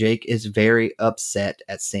there, and Jake is very upset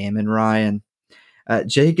at Sam and Ryan.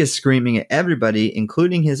 Jake is screaming at everybody,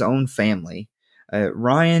 including his own family.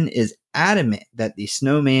 Ryan is adamant that the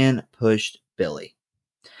snowman pushed Billy.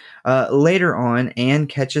 Later on, Anne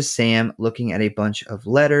catches Sam looking at a bunch of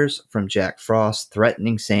letters from Jack Frost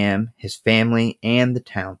threatening Sam, his family, and the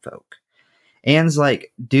townfolk. Anne's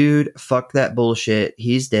like, "Dude, fuck that bullshit.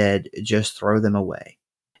 He's dead. Just throw them away."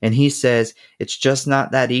 And he says, "It's just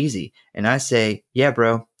not that easy." And I say, "Yeah,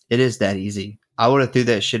 bro, it is that easy. I would have threw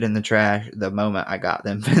that shit in the trash the moment I got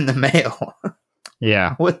them in the mail."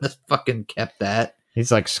 Yeah. I wouldn't have fucking kept that.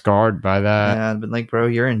 He's like scarred by that. Yeah, I'd been like, "Bro,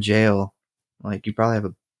 you're in jail. Like,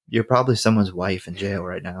 you're probably someone's wife in jail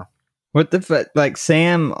right now." What the like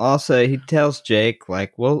Sam also, he tells Jake,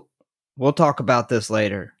 like, we'll talk about this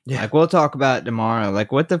later. Yeah. Like, we'll talk about it tomorrow.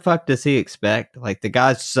 Like, what the fuck does he expect? Like, the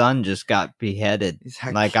guy's son just got beheaded.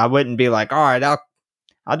 Like, I wouldn't be like, all right,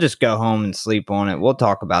 I'll just go home and sleep on it. We'll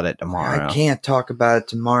talk about it tomorrow. I can't talk about it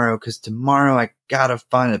tomorrow because tomorrow I gotta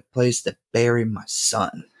find a place to bury my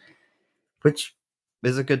son. Which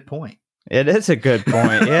is a good point. It is a good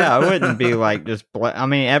point. Yeah, I wouldn't be like just. I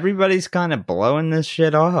mean, everybody's kind of blowing this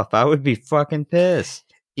shit off. I would be fucking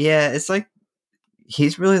pissed. Yeah, it's like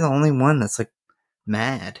he's really the only one that's like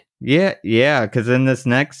mad. Yeah. Because in this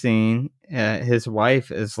next scene, his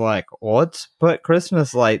wife is like, "Let's put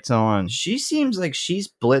Christmas lights on." She seems like she's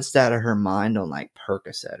blitzed out of her mind on like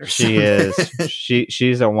Percocet or She something. is.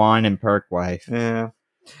 She's a wine and perk wife. Yeah.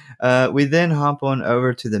 We then hop on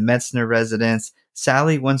over to the Metzner residence.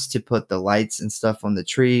 Sally wants to put the lights and stuff on the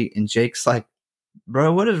tree, and Jake's like,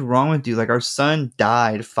 "Bro, what is wrong with you? Like, our son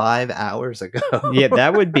died 5 hours ago." Yeah,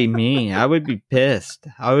 that would be me. I would be pissed.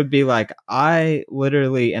 I would be like, I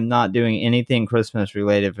literally am not doing anything Christmas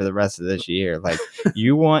related for the rest of this year. Like,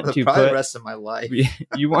 you want to probably put the rest of my life.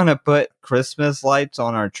 you want to put Christmas lights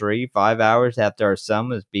on our tree 5 hours after our son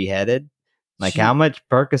was beheaded? Like, how much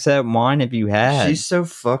Percocet wine have you had? She's so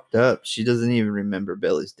fucked up. She doesn't even remember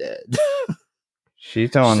Billy's dead.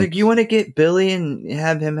 She's She's on. like, you want to get Billy and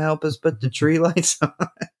have him help us put the tree lights on?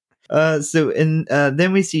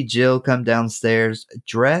 Then we see Jill come downstairs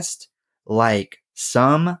dressed like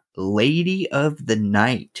some lady of the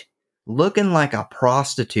night, looking like a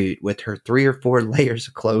prostitute with her 3 or 4 layers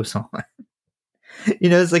of clothes on.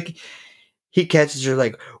 It's like he catches her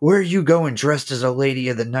like, where are you going dressed as a lady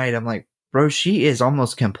of the night? I'm like, bro, she is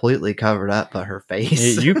almost completely covered up by her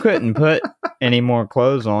face. You couldn't put any more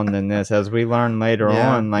clothes on than this, as we learn later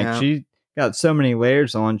on. Like, she got so many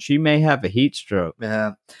layers on, she may have a heat stroke.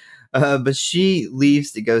 Yeah. But she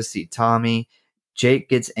leaves to go see Tommy. Jake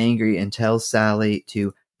gets angry and tells Sally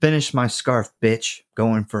to finish my scarf, bitch,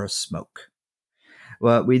 going for a smoke.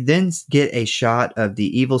 Well, we then get a shot of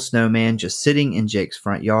the evil snowman just sitting in Jake's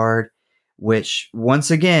front yard, which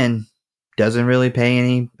once again doesn't really pay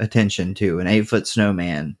any attention to an 8-foot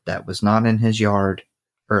snowman that was not in his yard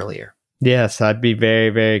earlier. Yes, I'd be very,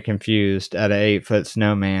 very confused at an 8-foot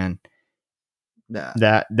snowman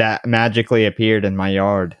that magically appeared in my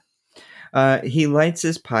yard. He lights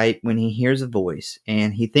his pipe when he hears a voice,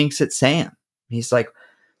 and he thinks it's Sam. He's like,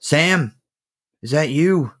 Sam, is that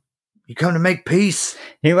you? You come to make peace?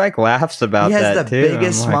 He laughs about that too. He has the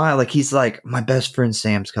biggest smile. Like he's like, my best friend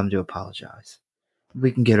Sam's come to apologize.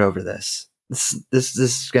 We can get over this. This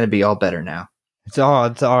is going to be all better now. It's all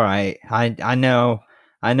right. I know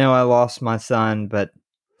I lost my son, but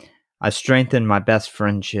I strengthened my best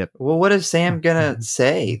friendship. Well, what is Sam going to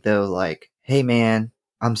say though? Like, hey man,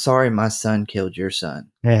 I'm sorry my son killed your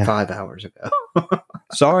son 5 hours ago.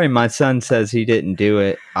 Sorry, my son says he didn't do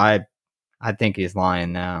it. I think he's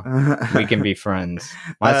lying now. We can be friends.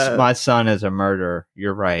 My son is a murderer.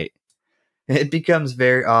 You're right. It becomes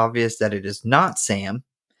very obvious that it is not Sam.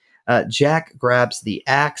 Jack grabs the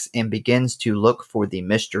axe and begins to look for the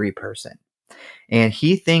mystery person. And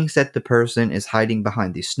he thinks that the person is hiding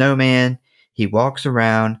behind the snowman. He walks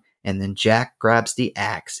around, and then Jack grabs the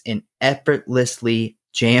axe and effortlessly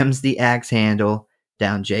jams the axe handle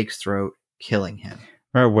down Jake's throat, killing him.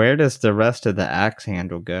 Where does the rest of the axe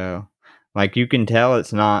handle go? Like, you can tell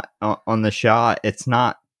it's not on the shot. It's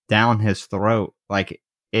not down his throat. Like,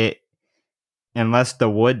 it, unless the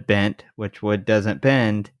wood bent, which wood doesn't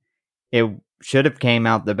bend, it should have came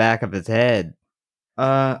out the back of his head.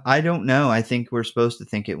 I don't know. I think we're supposed to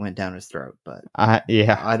think it went down his throat, but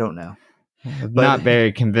yeah, I don't know. Not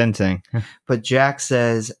very convincing. But Jack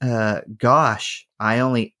says, gosh, I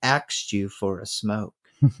only axed you for a smoke.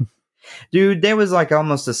 Dude, there was like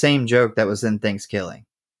almost the same joke that was in Thanksgiving.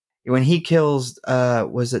 When he kills,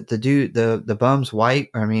 was it the dude, the bum's wife?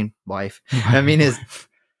 I mean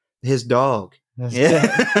his dog.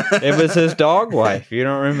 It was his dog wife. You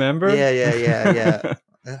don't remember? Yeah.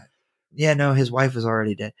 Yeah, no, his wife was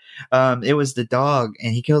already dead. It was the dog,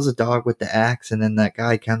 and he kills the dog with the axe, and then that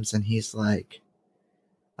guy comes and he's like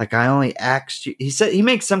I only axed you. He said he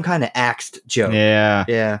makes some kind of axed joke.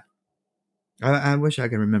 Yeah. I wish I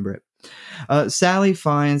could remember it. Sally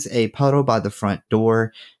finds a puddle by the front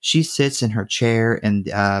door. She sits in her chair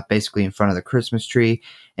and basically in front of the Christmas tree,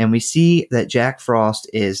 and we see that Jack Frost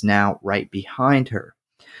is now right behind her.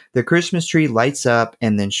 The Christmas tree lights up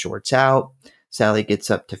and then shorts out. Sally gets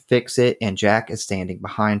up to fix it, and Jack is standing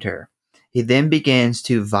behind her. He then begins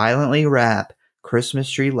to violently wrap Christmas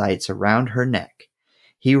tree lights around her neck.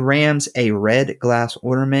 He rams a red glass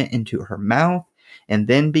ornament into her mouth and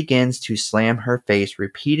then begins to slam her face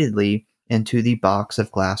repeatedly into the box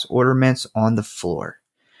of glass ornaments on the floor.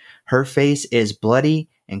 Her face is bloody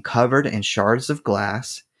and covered in shards of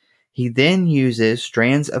glass. He then uses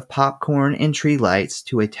strands of popcorn and tree lights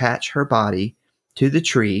to attach her body to the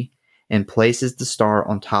tree and places the star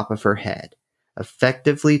on top of her head,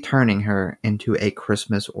 effectively turning her into a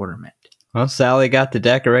Christmas ornament. Well, Sally got to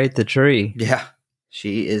decorate the tree. Yeah,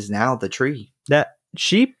 she is now the tree. That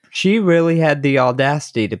she really had the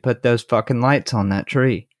audacity to put those fucking lights on that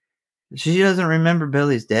tree. She doesn't remember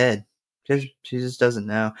Billy's dead. She just doesn't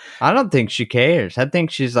know. I don't think she cares. I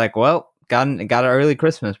think she's like, well, got an early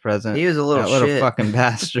Christmas present. He was a little shit. Little fucking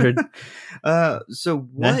bastard. So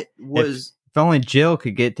what was... If only Jill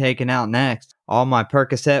could get taken out next. All my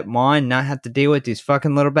Percocet wine, not have to deal with these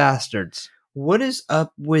fucking little bastards. What is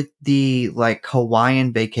up with the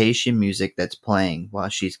Hawaiian vacation music that's playing while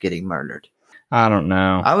she's getting murdered? I don't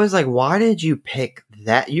know. I was like, why did you pick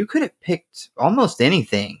that? You could have picked almost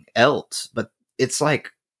anything else, but it's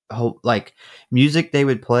like music they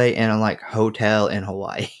would play in a hotel in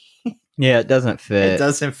Hawaii. Yeah, it doesn't fit. It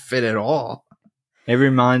doesn't fit at all. It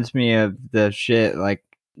reminds me of the shit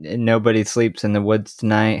Nobody Sleeps in the Woods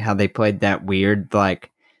Tonight, how they played that weird,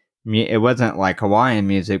 it wasn't Hawaiian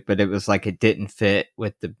music, but it was it didn't fit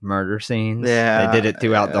with the murder scenes. Yeah. They did it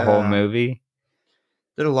throughout the whole movie.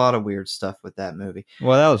 Did a lot of weird stuff with that movie.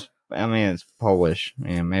 Well, that was, I mean, it's Polish.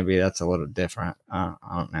 Maybe that's a little different. I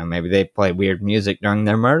don't know. Maybe they play weird music during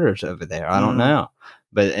their murders over there. I don't know.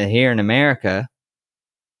 But here in America,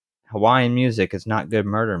 Hawaiian music is not good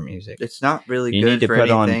murder music. It's not really You good need to for put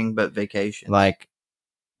anything on, but Vacation. like,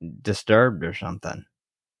 Disturbed or something.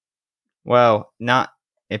 Well, not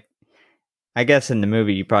if. I guess in the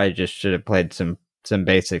movie you probably just should have played some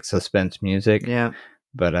basic suspense music. Yeah.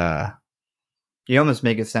 But you almost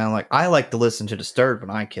make it sound like I like to listen to Disturbed when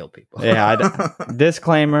I kill people. Yeah.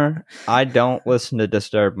 Disclaimer: I don't listen to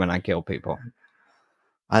Disturbed when I kill people.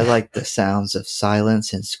 I like the sounds of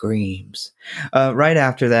silence and screams. Right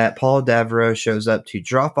after that, Paul Devereaux shows up to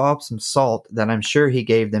drop off some salt that I'm sure he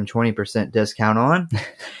gave them 20% discount on,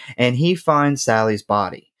 and he finds Sally's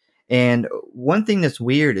body. And one thing that's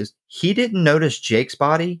weird is he didn't notice Jake's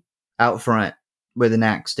body out front with an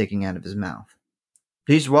axe sticking out of his mouth.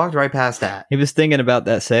 He just walked right past that. He was thinking about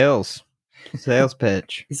that sales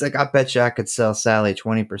pitch. He's like, I bet you I could sell Sally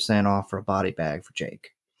 20% off for a body bag for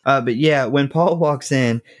Jake. But yeah, when Paul walks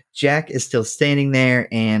in, Jack is still standing there,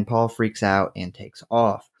 and Paul freaks out and takes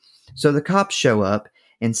off. So the cops show up,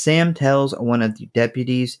 and Sam tells one of the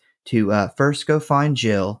deputies to first go find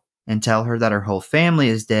Jill and tell her that her whole family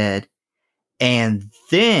is dead, and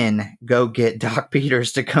then go get Doc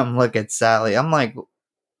Peters to come look at Sally. I'm like,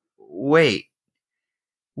 wait,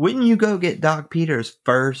 wouldn't you go get Doc Peters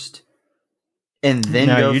first and then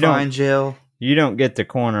go find Jill? You don't get the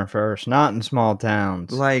corner first, not in small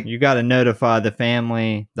towns. Like, you got to notify the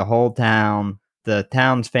family, the whole town, the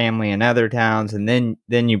town's family and other towns, and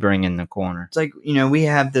then you bring in the corner. It's like, we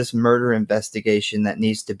have this murder investigation that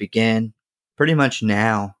needs to begin pretty much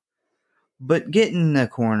now. But getting the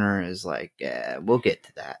corner is like, we'll get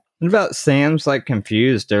to that. What about Sam's like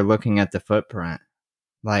confused? They're looking at the footprint.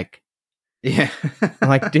 Like, yeah.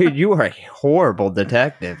 Like, dude, you are a horrible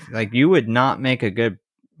detective. Like, you would not make a good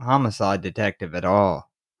homicide detective at all.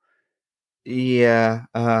 Yeah.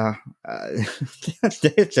 They're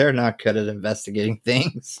not good at investigating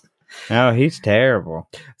things. No, he's terrible.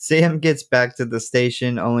 Sam gets back to the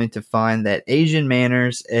station only to find that Asian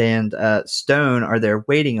Manners and Stone are there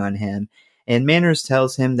waiting on him. And Manners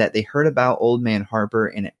tells him that they heard about Old Man Harper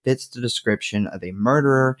and it fits the description of a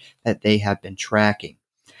murderer that they have been tracking.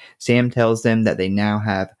 Sam tells them that they now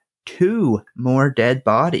have 2 more dead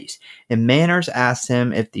bodies. And Manners asks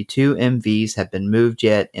him if the 2 MVs have been moved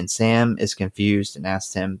yet. And Sam is confused and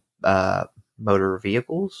asks him, motor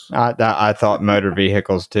vehicles? I thought motor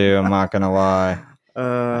vehicles too, I'm not going to lie.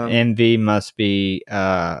 MV must be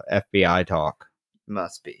FBI talk.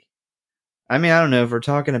 Must be. I mean, I don't know if we're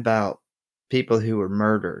talking about people who were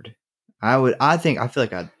murdered. I feel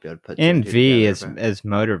like I'd be able to put MV is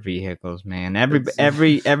motor vehicles, man.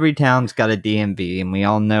 Every town's got a DMV, and we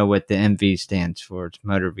all know what the MV stands for. It's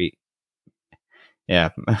motor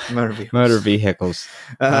vehicles.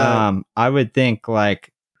 I would think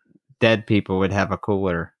like dead people would have a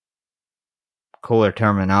cooler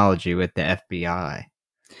terminology with the FBI.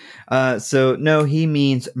 So no, he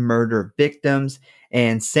means murder victims.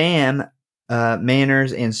 And Sam,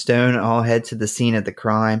 Manners, and Stone all head to the scene of the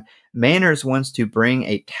crime. Manners wants to bring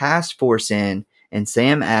a task force in, and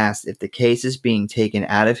Sam asks if the case is being taken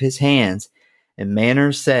out of his hands. And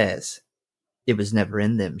Manners says, "It was never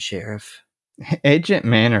in them, Sheriff." Agent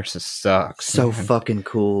Manners sucks. So fucking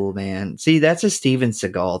cool, man. See, that's a Steven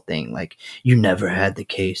Seagal thing. Like, you never had the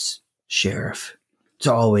case, Sheriff. It's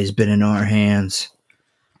always been in our hands.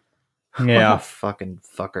 Yeah. Fucking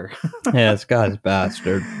fucker. Yeah, this guy's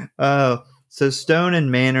bastard. So Stone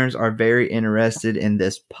and Manners are very interested in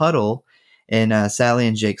this puddle in Sally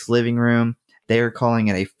and Jake's living room. They are calling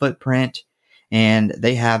it a footprint, and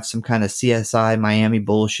they have some kind of CSI Miami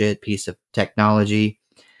bullshit piece of technology.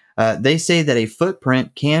 They say that a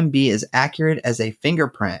footprint can be as accurate as a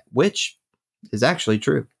fingerprint, which is actually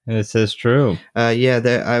true. This is true.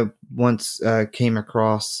 I once came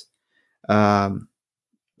across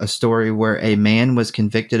a story where a man was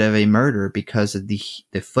convicted of a murder because of the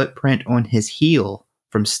footprint on his heel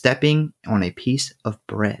from stepping on a piece of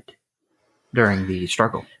bread during the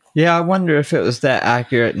struggle. Yeah, I wonder if it was that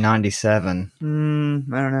accurate in 97. I don't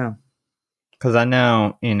know. Because I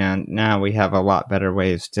know, now we have a lot better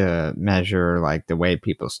ways to measure, like, the way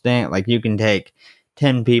people stand. Like, you can take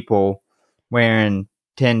 10 people wearing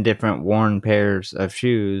 10 different worn pairs of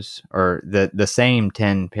shoes, or the same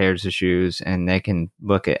 10 pairs of shoes, and they can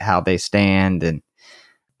look at how they stand and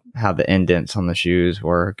how the indents on the shoes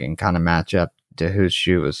work and kind of match up to whose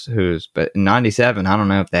shoe was whose. But in 97, I don't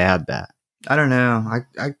know if they had that. I don't know.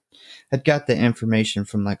 I had got the information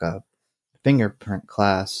from like a fingerprint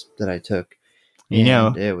class that I took. You know,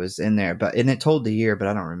 and it was in there, and it told the year, but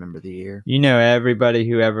I don't remember the year. everybody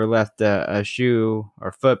who ever left a shoe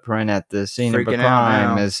or footprint at the scene of a Freaking out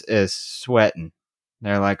crime now. is sweating.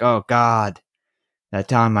 They're like, "Oh God, that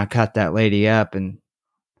time I cut that lady up and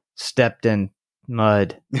stepped in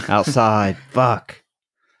mud outside. Fuck."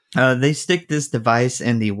 They stick this device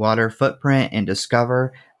in the water footprint and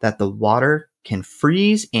discover that the water can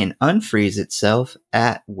freeze and unfreeze itself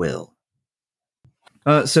at will.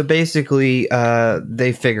 So basically,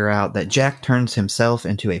 they figure out that Jack turns himself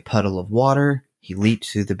into a puddle of water. He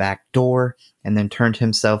leaps through the back door and then turned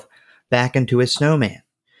himself back into a snowman.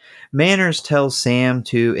 Manners tells Sam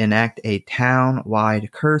to enact a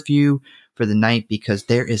town-wide curfew for the night because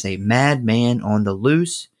there is a madman on the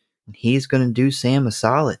loose, and he's going to do Sam a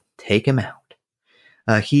solid. Take him out.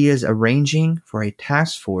 He is arranging for a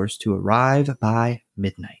task force to arrive by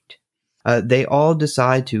midnight. They all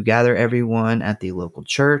decide to gather everyone at the local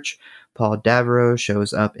church. Paul Devereaux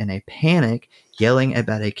shows up in a panic, yelling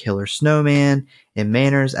about a killer snowman, and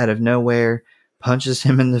Manners, out of nowhere, punches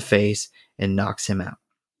him in the face and knocks him out.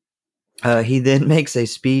 He then makes a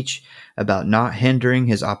speech about not hindering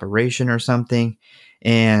his operation or something.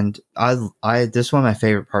 And this is one of my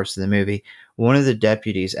favorite parts of the movie. One of the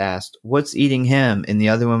deputies asked, "What's eating him?" And the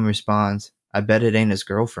other one responds, "I bet it ain't his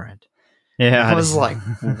girlfriend." Yeah, I was like,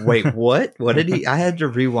 wait, what? What did he? I had to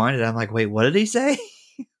rewind it. I'm like, wait, what did he say?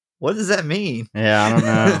 What does that mean? Yeah, I don't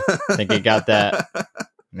know. I think he got that.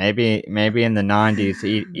 Maybe in the 90s,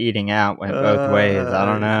 eating out went both ways. I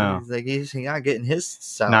don't know. He's like, he's not getting his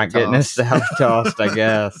salad Not getting his tossed. salad tossed, I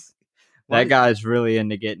guess. What That is- guy's really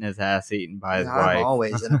into getting his ass eaten by his I'm wife.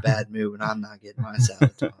 always in a bad mood when I'm not getting my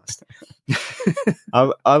salad tossed.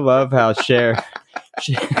 I love how Cher.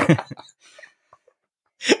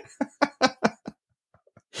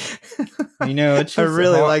 It's I just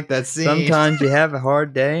really hard- like that scene. Sometimes you have a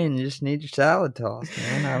hard day and you just need your salad tossed,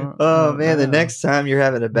 man. I don't The know. next time you're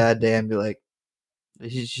having a bad day, and be like,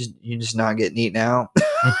 you're just not getting eaten out.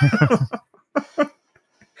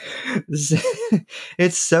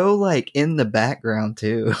 It's so like in the background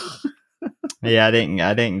too. Yeah, I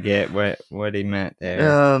didn't get what he meant there.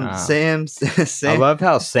 Sam. I love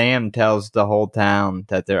how Sam tells the whole town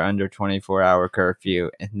that they're under 24-hour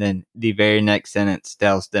curfew, and then the very next sentence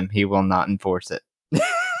tells them he will not enforce it.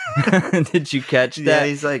 Did you catch that?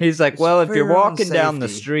 Yeah, he's like, well, if for you're your own walking down the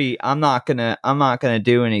safety." street, I'm not gonna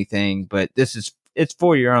do anything, but it's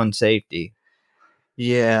for your own safety.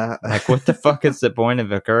 Yeah, Like, what the fuck is the point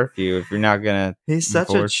of a curfew if you're not gonna? he's such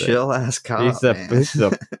a enforce it? chill ass cop. He's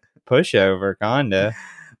a pushover, kinda.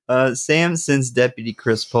 Sam sends Deputy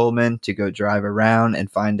Chris Pullman to go drive around and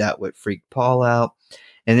find out what freaked Paul out.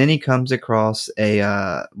 And then he comes across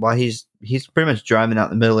while he's pretty much driving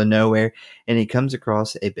out in the middle of nowhere, and he comes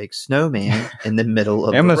across a big snowman in the middle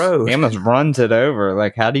of the road. He almost runs it over.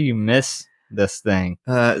 Like, how do you miss this thing?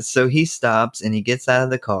 So he stops and he gets out of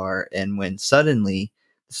the car, and when suddenly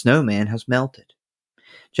the snowman has melted.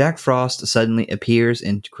 Jack Frost suddenly appears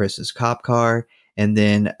in Chris's cop car and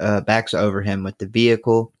then backs over him with the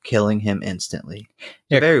vehicle, killing him instantly.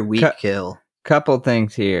 It's a very weak kill. Couple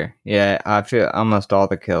things here. Yeah, I feel almost all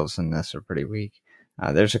the kills in this are pretty weak.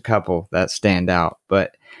 There's a couple that stand out.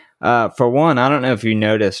 But for one, I don't know if you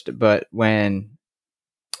noticed, but when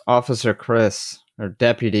Officer Chris or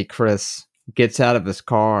Deputy Chris gets out of his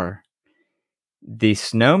car, the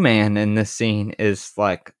snowman in this scene is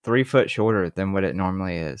like 3 foot shorter than what it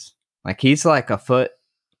normally is. Like, he's like a foot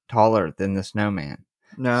taller than the snowman.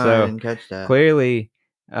 No, So, I didn't catch that. Clearly,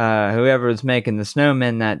 whoever was making the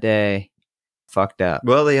snowman that day fucked up.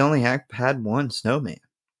 Well, they only had one snowman.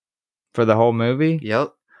 For the whole movie?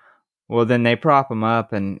 Yep. Well, then they prop him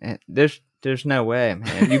up, and there's no way,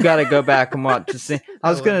 man. You got to go back and watch the scene. I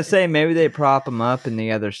was going to say maybe they prop him up in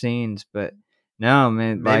the other scenes, but no,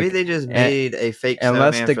 man. Maybe they just made a fake snowman.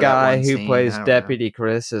 Unless the for guy that one who scene. plays I don't Deputy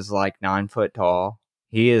Chris is like 9 foot tall.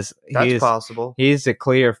 That's possible. He's a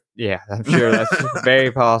clear. Yeah, I'm sure that's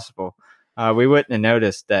very possible. We wouldn't have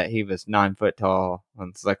noticed that he was 9 foot tall.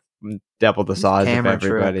 It's like double the size of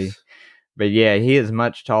everybody. Tricks. But yeah, he is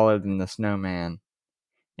much taller than the snowman.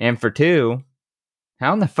 And for two,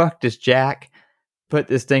 how in the fuck does Jack put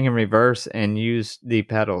this thing in reverse and use the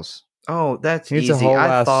pedals? Oh, that's He's a easy. whole I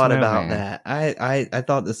ass thought snowman. about that. I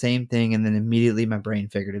thought the same thing, and then immediately my brain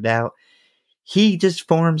figured it out. He just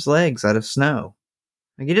forms legs out of snow.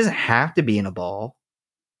 Like, he doesn't have to be in a ball.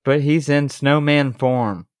 But he's in snowman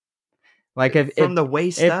form. Like, if the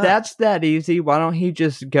waist if up. that's that easy, why don't he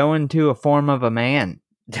just go into a form of a man?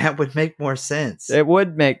 That would make more sense. It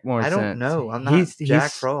would make more sense. I don't know. I'm not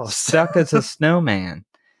Jack Frost. Stuck as a snowman.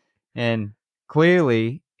 And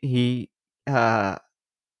clearly he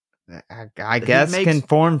I guess can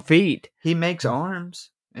form feet. He makes arms,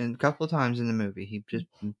 and a couple of times in the movie, he just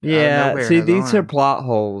out of Yeah, nowhere see, has these are arms. plot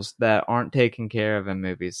holes that aren't taken care of in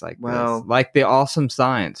movies like Well- this. Like the awesome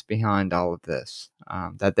science behind all of this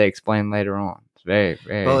that they explain later on. It's very,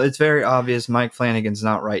 very. Well, it's very obvious Mike Flanagan's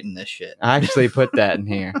not writing this shit. I actually put that in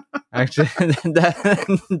here. Actually,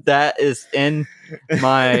 that is in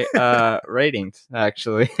my ratings.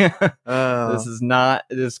 Actually,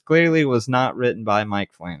 This clearly was not written by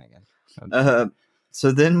Mike Flanagan.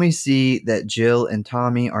 So then we see that Jill and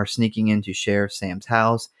Tommy are sneaking into Sheriff Sam's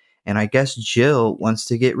house, and I guess Jill wants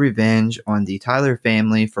to get revenge on the Tyler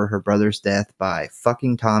family for her brother's death by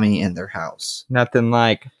fucking Tommy in their house. Nothing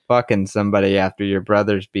like fucking somebody after your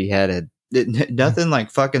brother's beheaded. Nothing like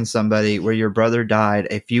fucking somebody where your brother died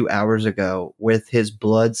a few hours ago with his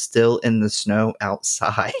blood still in the snow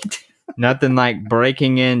outside. Nothing like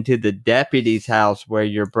breaking into the deputy's house where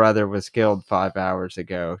your brother was killed 5 hours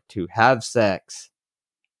ago to have sex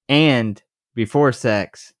and, before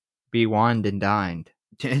sex, be wined and dined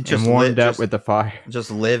and warmed up with the fire.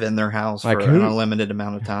 Just live in their house Like for an unlimited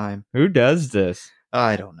amount of time. Who does this?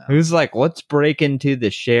 I don't know. Who's like, let's break into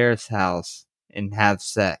the sheriff's house and have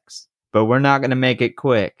sex, but we're not going to make it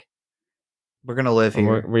quick. We're gonna live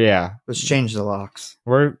here. Yeah. Let's change the locks.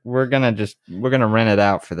 We're gonna rent it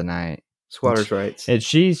out for the night. Squatters' rights. And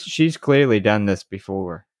she's clearly done this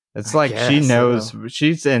before. It's like she knows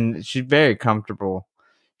she's very comfortable.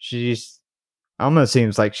 She's almost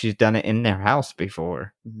seems like she's done it in their house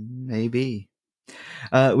before. Maybe.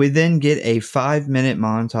 We then get a 5-minute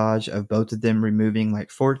montage of both of them removing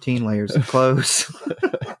like 14 layers of clothes.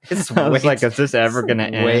 Is this ever gonna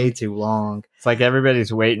end? Way too long. It's like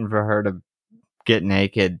everybody's waiting for her to get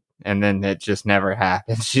naked, and then it just never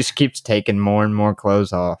happens. She just keeps taking more and more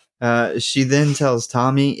clothes off. She then tells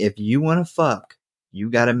Tommy, if you want to fuck, you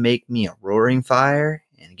got to make me a roaring fire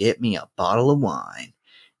and get me a bottle of wine.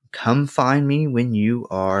 Come find me when you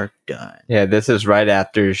are done. Yeah, this is right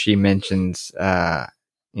after she mentions, how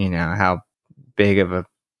big of a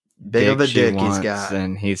dick he's got.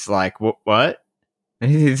 And he's like, what? And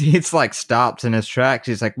he's like stops in his tracks.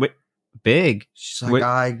 He's like, what? Big? She's like,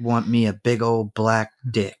 I want me a big old black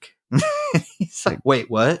dick. He's like,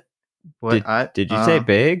 wait, what? What? Did you say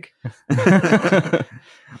big?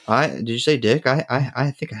 Did you say dick?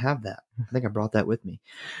 I think I have that. I think I brought that with me.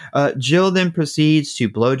 Jill then proceeds to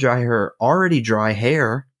blow dry her already dry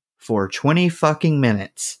hair for 20 fucking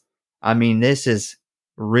minutes. I mean, this is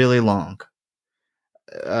really long.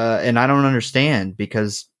 And I don't understand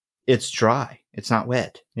because it's dry. It's not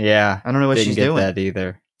wet. Yeah. I don't know what she's doing. That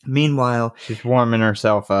either. Meanwhile, she's warming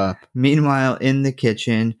herself up. Meanwhile, in the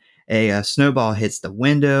kitchen, a snowball hits the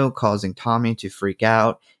window, causing Tommy to freak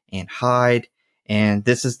out and hide. And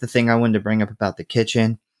this is the thing I wanted to bring up about the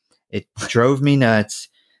kitchen. It drove me nuts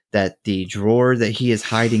that the drawer that he is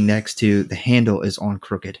hiding next to, the handle is on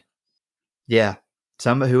crooked. Yeah.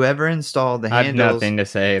 Whoever installed the handles. I have nothing to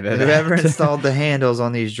say. Whoever installed the handles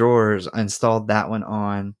on these drawers installed that one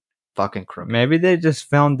on fucking crooked. Maybe they just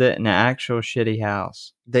filmed it in an actual shitty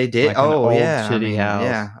house. They did. Like an old shitty house.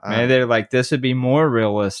 Yeah. Maybe they're like, this would be more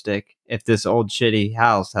realistic if this old shitty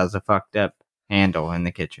house has a fucked up handle in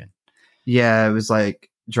the kitchen. Yeah, it was like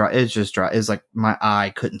dry. It's just dry. It's like my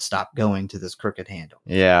eye couldn't stop going to this crooked handle.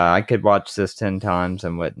 Yeah, I could watch this 10 times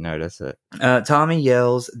and wouldn't notice it. Tommy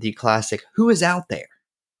yells the classic, "Who is out there?"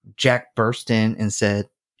 Jack burst in and said,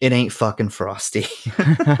 "It ain't fucking Frosty."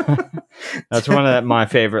 That's one of my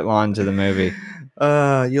favorite lines of the movie.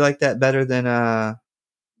 You like that better than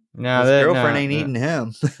no, his girlfriend ain't eating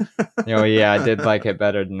him. Oh yeah, I did like it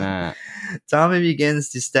better than that. Tommy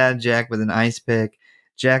begins to stab Jack with an ice pick.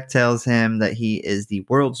 Jack tells him that he is the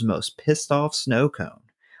world's most pissed off snow cone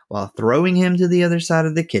while throwing him to the other side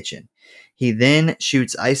of the kitchen. He then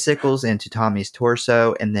shoots icicles into Tommy's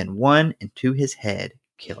torso and then one into his head,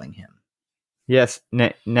 killing him. Yes.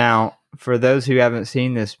 Now, for those who haven't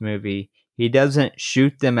seen this movie, he doesn't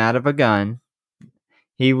shoot them out of a gun.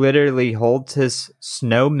 He literally holds his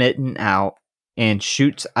snow mitten out and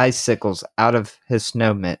shoots icicles out of his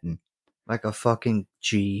snow mitten. Like a fucking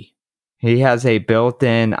G. He has a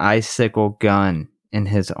built-in icicle gun in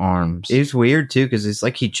his arms. It's weird, too, because it's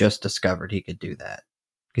like he just discovered he could do that.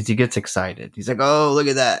 Because he gets excited. He's like, oh, look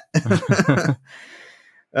at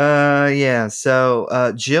that. Yeah,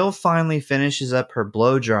 so Jill finally finishes up her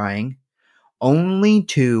blow drying, only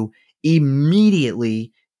to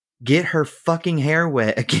immediately get her fucking hair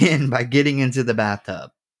wet again by getting into the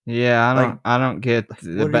bathtub. Yeah, I don't get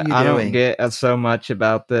so much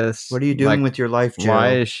about this. What are you doing with your life, Jill?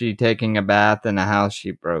 Why is she taking a bath in a house she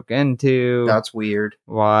broke into? That's weird.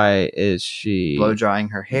 Why is she blow drying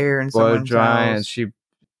her hair and blow drying?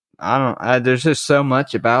 there's just so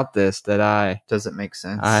much about this that Doesn't make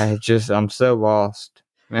sense. I'm so lost.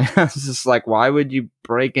 Man, it's just like, why would you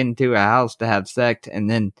break into a house to have sex and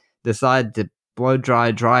then decide to blow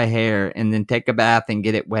dry hair and then take a bath and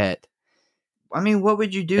get it wet? I mean, what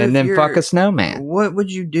would you do And if then fuck a snowman? What would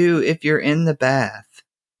you do if you're in the bath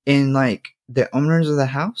and like the owners of the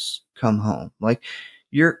house come home? Like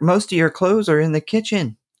most of your clothes are in the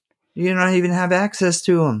kitchen. You do not even have access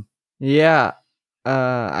to them. Yeah.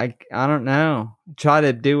 I don't know. Try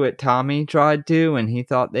to do what Tommy tried to, and he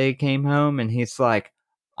thought they came home, and he's like,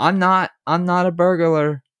 I'm not a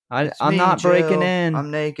burglar. I'm not breaking Jill. in.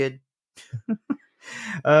 I'm naked.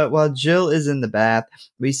 While Jill is in the bath,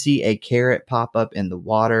 we see a carrot pop up in the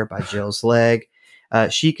water by Jill's leg.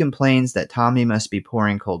 She complains that Tommy must be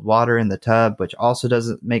pouring cold water in the tub, which also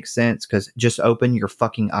doesn't make sense because just open your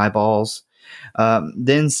fucking eyeballs.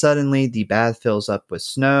 Then suddenly the bath fills up with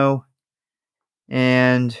snow.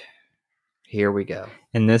 And here we go.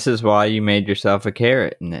 And this is why you made yourself a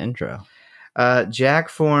carrot in the intro. Jack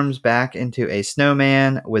forms back into a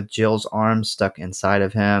snowman with Jill's arms stuck inside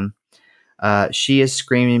of him. She is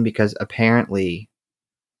screaming because apparently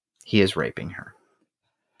he is raping her.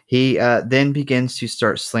 He then begins to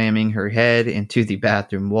start slamming her head into the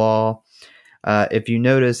bathroom wall. If you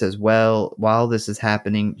notice as well, while this is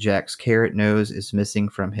happening, Jack's carrot nose is missing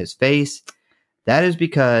from his face. That is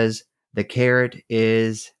because the carrot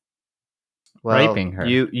is raping her.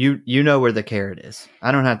 You know where the carrot is.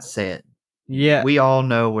 I don't have to say it. Yeah, we all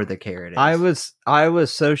know where the carrot is. I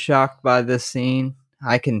was so shocked by this scene.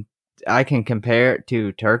 I can compare it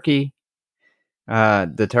to Turkey,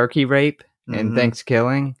 the turkey rape and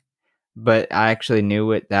Thanksgiving, but I actually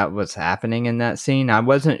knew that was happening in that scene. I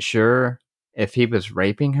wasn't sure if he was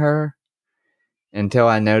raping her until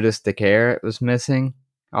I noticed the carrot was missing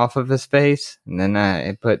off of his face, and then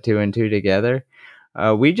I put two and two together.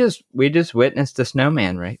 We just witnessed a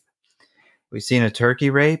snowman rape. We've seen a turkey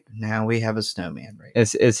rape. Now we have a snowman rape.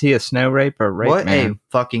 Is he a snow rape or rape what man? A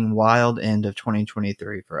fucking wild end of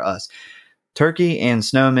 2023 for us. Turkey and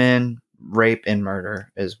snowmen, rape and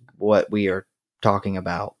murder is what we are talking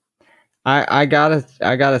about. I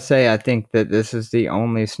gotta say, I think that this is the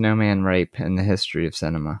only snowman rape in the history of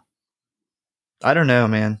cinema. I don't know,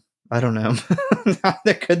 man. I don't know.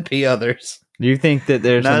 There could be others. Do you think that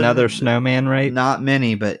there's another snowman rape? Not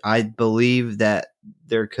many, but I believe that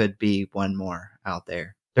there could be one more out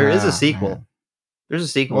there. There is a sequel. Man. There's a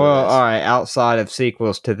sequel. Well, all right. Outside of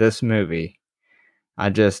sequels to this movie, I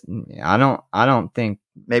don't think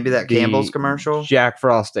maybe that Campbell's commercial, Jack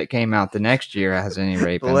Frost that came out the next year has any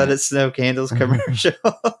rape. Let it snow candles commercial.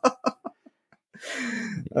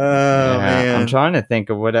 Man. I'm trying to think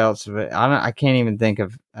of what else. But I can't even think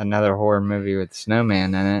of another horror movie with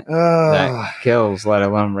snowman in it that kills, let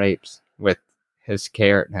alone rapes, with his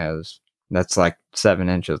carrot nose. That's like 7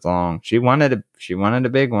 inches long. She wanted a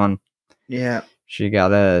big one. Yeah. She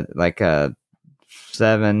got a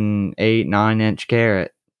 7, 8, 9 inch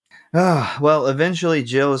carrot. Well, eventually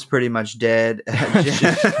Jill is pretty much dead.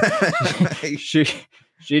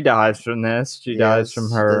 She dies from this. She dies from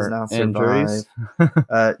her injuries.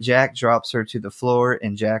 Jack drops her to the floor,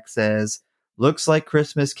 and Jack says, "Looks like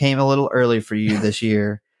Christmas came a little early for you this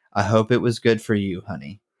year. I hope it was good for you,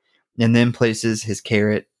 honey." And then places his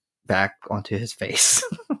carrot back onto his face.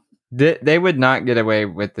 They would not get away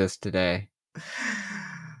with this today.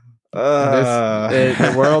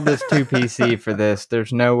 The world is too PC for this.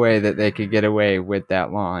 There's no way that they could get away with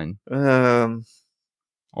that line.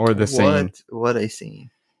 Or the scene. What a scene.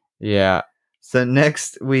 Yeah. So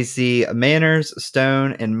next we see Manners,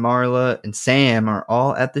 Stone, and Marla and Sam are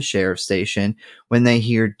all at the sheriff's station when they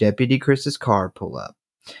hear Deputy Chris's car pull up.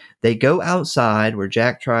 They go outside where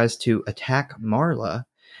Jack tries to attack Marla.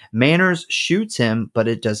 Manners shoots him, but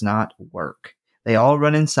it does not work. They all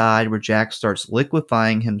run inside where Jack starts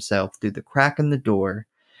liquefying himself through the crack in the door.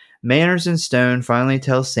 Manners and Stone finally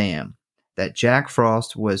tell Sam that Jack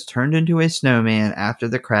Frost was turned into a snowman after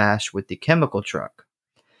the crash with the chemical truck.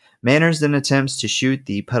 Manners then attempts to shoot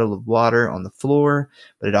the puddle of water on the floor,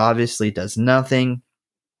 but it obviously does nothing,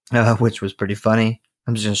 which was pretty funny.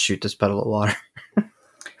 I'm just going to shoot this puddle of water.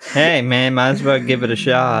 Hey, man, might as well give it a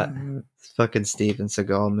shot. Fucking Steven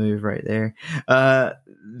Seagal move right there.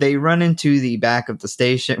 They run into the back of the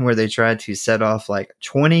station where they try to set off like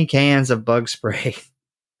 20 cans of bug spray.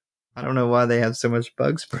 I don't know why they have so much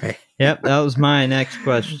bug spray. Yep, that was my next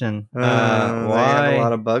question. Why have a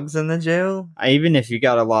lot of bugs in the jail? Even if you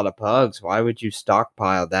got a lot of bugs, why would you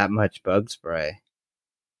stockpile that much bug spray?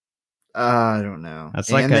 I don't know. That's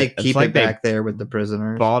they keep it back there with the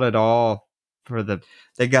prisoners. Bought it all for the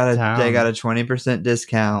They got a 20%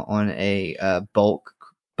 discount on a bulk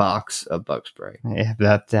box of bug spray. Yeah,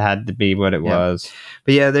 that had to be what it Yeah. was.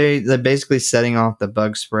 But yeah, they're basically setting off the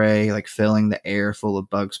bug spray, like filling the air full of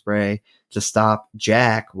bug spray to stop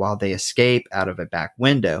Jack while they escape out of a back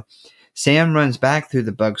window. Sam runs back through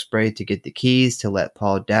the bug spray to get the keys to let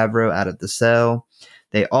Paul Davro out of the cell.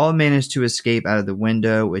 They all manage to escape out of the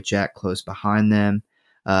window with Jack close behind them.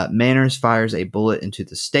 Manners fires a bullet into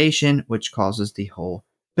the station, which causes the whole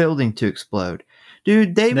building to explode.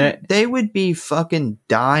 Dude, they would be fucking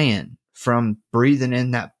dying from breathing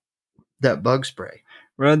in that bug spray.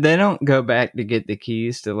 Bro, they don't go back to get the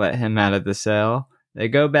keys to let him out of the cell. They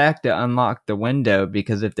go back to unlock the window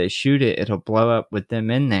because if they shoot it, it'll blow up with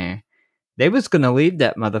them in there. They was going to leave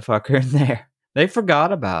that motherfucker in there. They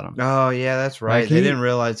forgot about him. Oh, yeah, that's right. Like they didn't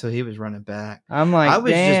realize till he was running back. I'm like, I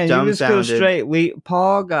was damn, just he was go dumbfounded. straight.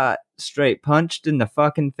 Paul got straight punched in the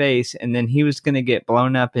fucking face, and then he was going to get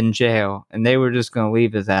blown up in jail, and they were just going to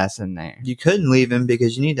leave his ass in there. You couldn't leave him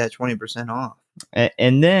because you need that 20% off.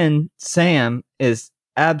 And then Sam is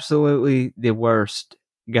absolutely the worst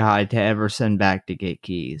guy to ever send back to get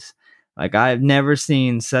keys. Like, I've never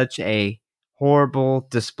seen such a horrible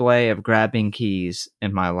display of grabbing keys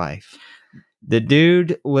in my life. The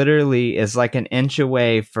dude literally is like an inch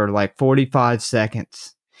away for like 45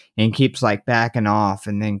 seconds and keeps like backing off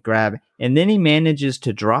and then and then he manages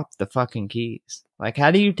to drop the fucking keys. Like,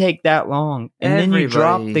 how do you take that long? And then you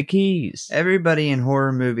drop the keys. Everybody in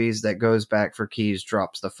horror movies that goes back for keys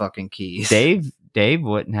drops the fucking keys. Dave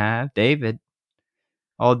wouldn't have. David,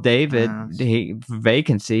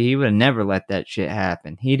 vacancy, he would have never let that shit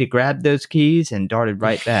happen. He'd have grabbed those keys and darted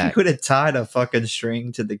right back. He would have tied a fucking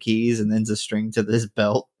string to the keys and then a string to this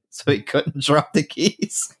belt so he couldn't drop the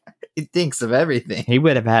keys. He thinks of everything. He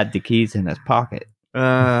would have had the keys in his pocket.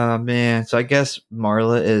 Oh, man. So I guess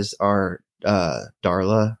Marla is our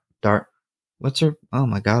Darla. What's her? Oh,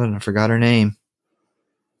 my God. I forgot her name.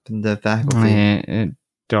 The faculty.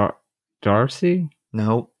 Darcy?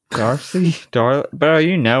 Nope. Darcy? Bro,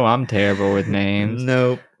 you know I'm terrible with names.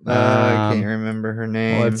 Nope. I can't remember her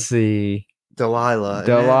name. Let's see. Delilah.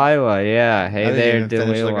 Delilah, yeah. Hey there,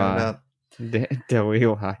 Delilah.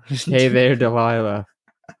 Delilah. Hey there, Delilah.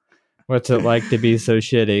 What's it like to be so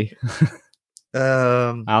shitty?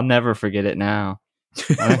 I'll never forget it now.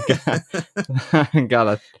 I got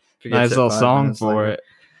a nice little song for it.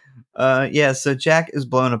 Yeah, so Jack is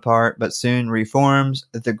blown apart, but soon reforms.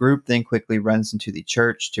 The group then quickly runs into the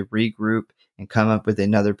church to regroup and come up with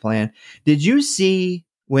another plan. Did you see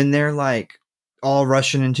when they're like all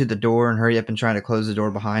rushing into the door and hurry up and trying to close the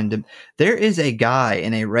door behind him? There is a guy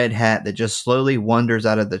in a red hat that just slowly wanders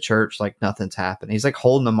out of the church like nothing's happened. He's like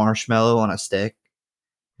holding a marshmallow on a stick.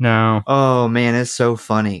 No. Oh, man, it's so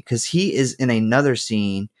funny because he is in another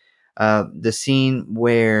scene. The scene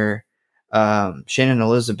where Shannon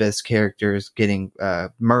Elizabeth's character is getting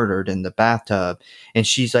murdered in the bathtub, and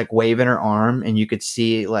she's like waving her arm, and you could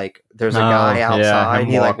see like there's a guy outside. Him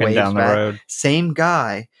he like walking waves down the back. road. Same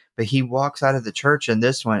guy, but he walks out of the church in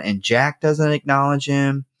this one, and Jack doesn't acknowledge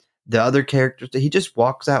him. The other characters, he just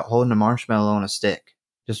walks out holding a marshmallow on a stick.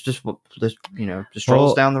 Just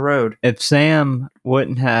strolls down the road. If Sam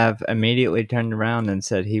wouldn't have immediately turned around and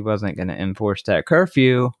said he wasn't going to enforce that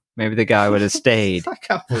curfew, maybe the guy would have stayed. I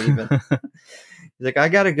can't believe it. He's like, I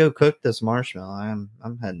gotta go cook this marshmallow.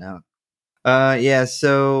 I'm heading out.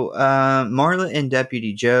 So Marla and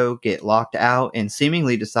Deputy Joe get locked out and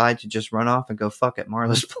seemingly decide to just run off and go fuck at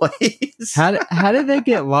Marla's place. How did they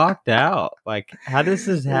get locked out? Like, how does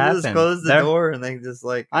this happen? They just close the door and they just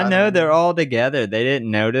like. I know they're all together. They didn't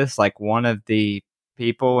notice like one of the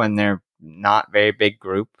people in their not very big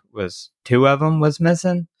group two of them was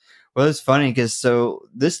missing. Well, it's funny because so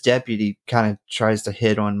this deputy kind of tries to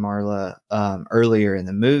hit on Marla earlier in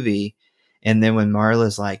the movie. And then when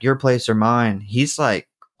Marla's like, your place or mine, he's like,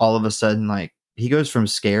 all of a sudden, like, he goes from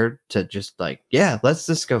scared to just like, yeah, let's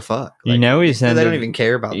just go fuck. Like, he's into, they don't even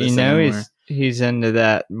care about this anymore. He's into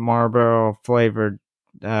that Marlboro flavored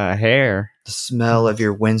hair. The smell of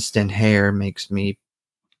your Winston hair makes me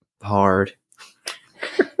hard.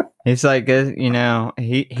 He's like,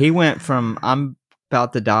 he went from I'm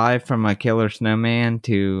about to die from a killer snowman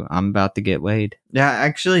to I'm about to get laid. Yeah, I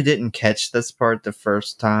actually didn't catch this part the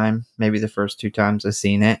first time, maybe the first 2 times I've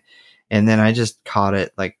seen it. And then I just caught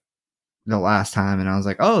it like the last time and I was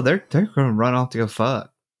like, oh, they're going to run off to go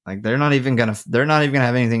fuck. Like they're not even going to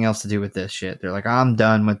have anything else to do with this shit. They're like, I'm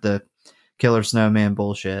done with the killer snowman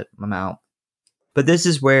bullshit. I'm out. But this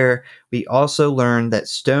is where we also learn that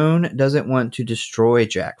Stone doesn't want to destroy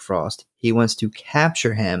Jack Frost. He wants to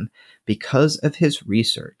capture him because of his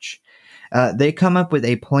research. They come up with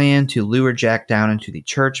a plan to lure Jack down into the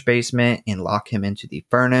church basement and lock him into the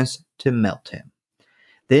furnace to melt him.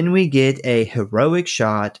 Then we get a heroic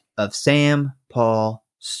shot of Sam, Paul,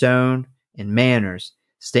 Stone, and Manners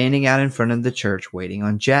standing out in front of the church waiting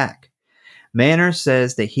on Jack. Manners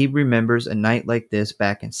says that he remembers a night like this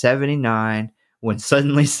back in 79 when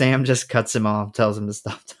suddenly Sam just cuts him off, tells him to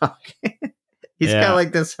stop talking. He's got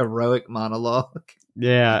like this heroic monologue.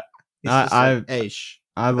 Yeah. He's just like, hey, shh.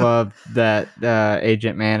 I love that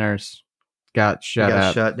Agent Manners got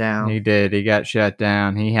shut down. He did. He got shut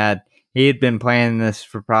down. He had been planning this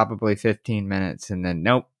for probably 15 minutes, and then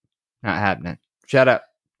nope, not happening. Shut up.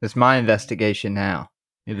 It's my investigation now.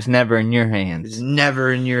 It was never in your hands. It was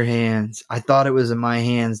never in your hands. I thought it was in my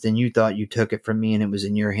hands, then you thought you took it from me and it was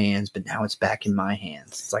in your hands, but now it's back in my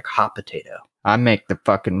hands. It's like hot potato. I make the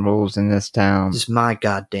fucking rules in this town. It's my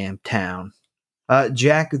goddamn town.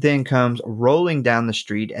 Jack then comes rolling down the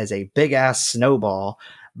street as a big-ass snowball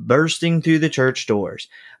bursting through the church doors.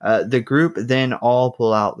 The group then all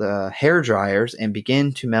pull out the hair dryers and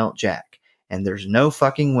begin to melt Jack. And there's no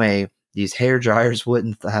fucking way these hair dryers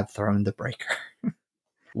wouldn't have thrown the breaker.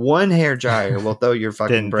 One hair dryer will throw your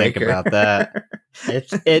fucking breaker. Think about that.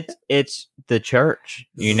 It's the church.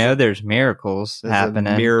 You know, there's miracles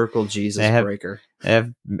happening. A miracle Jesus breaker. They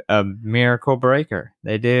have a miracle breaker.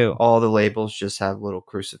 They do. All the labels just have little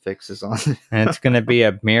crucifixes on it. And it's going to be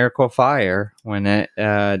a miracle fire when it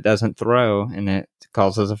doesn't throw and it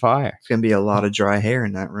causes a fire. It's going to be a lot of dry hair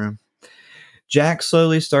in that room. Jack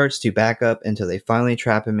slowly starts to back up until they finally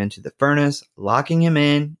trap him into the furnace, locking him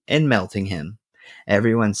in and melting him.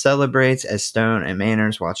 Everyone celebrates as Stone and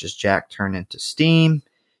Manners watches Jack turn into steam.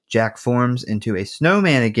 Jack forms into a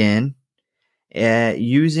snowman again,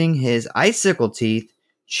 using his icicle teeth,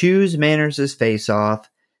 chews Manners' face off,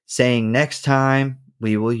 saying next time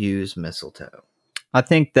we will use mistletoe. I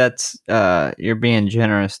think that's, you're being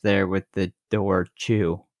generous there with the word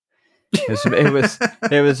chew.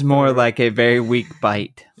 It was more like a very weak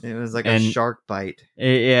bite. It was like a shark bite.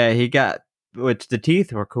 He got... Which the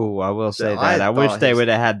teeth were cool, I will say that. I wish they would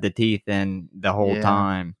have had the teeth in the whole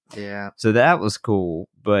time. Yeah. So that was cool.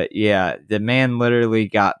 But yeah, the man literally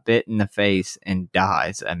got bit in the face and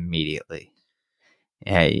dies immediately.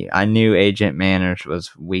 Hey, I knew Agent Manners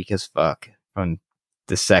was weak as fuck from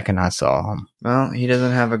the second I saw him. Well, he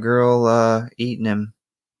doesn't have a girl eating him.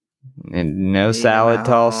 And no salad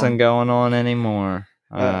tossing going on anymore.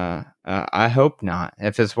 I hope not.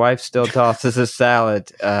 If his wife still tosses a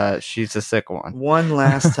salad, she's a sick one. One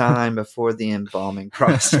last time before the embalming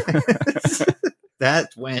process. That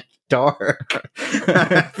went dark.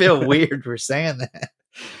 I feel weird for saying that.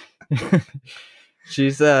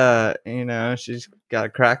 She's she's got a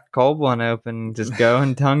cracked cold one open, just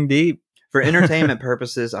going tongue deep. For entertainment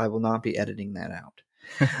purposes, I will not be editing that out.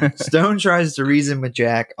 Stone tries to reason with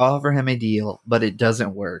Jack, offer him a deal, but it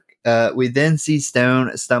doesn't work. We then see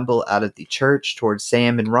Stone stumble out of the church towards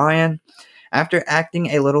Sam and Ryan. After acting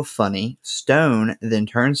a little funny, Stone then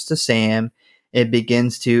turns to Sam and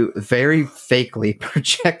begins to very fakely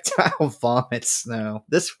projectile vomit snow.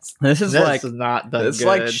 This is not done it's good.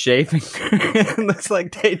 Like shaving cream. It looks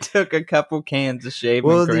like they took a couple cans of shaving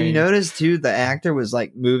cream. Well, did you notice too the actor was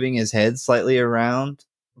like moving his head slightly around?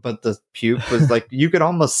 But the puke was like, you could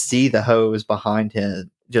almost see the hose behind him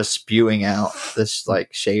just spewing out this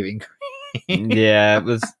like shaving cream. Yeah, it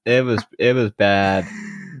was bad.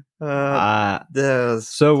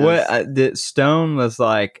 Stone was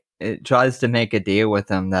like, it tries to make a deal with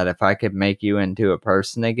him that if I could make you into a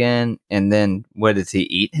person again, and then what does he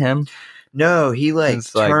eat him? No, he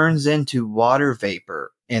turns into water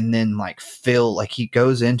vapor and then he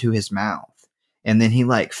goes into his mouth. And then he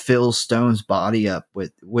fills Stone's body up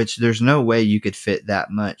with, which there's no way you could fit that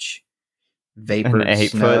much vapor. An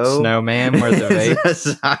 8-foot snowman worth of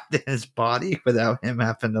vape in his body without him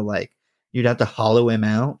having to you'd have to hollow him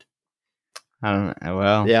out. I don't know.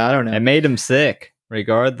 Well, yeah, I don't know. It made him sick.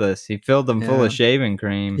 Regardless, he filled them full of shaving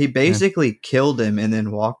cream. He basically killed him and then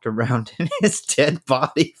walked around in his dead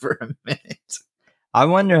body for a minute. I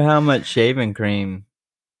wonder how much shaving cream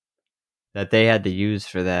that they had to use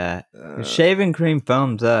for that. Shaving cream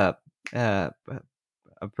foams up a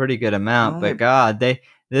pretty good amount, but God,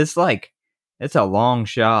 it's a long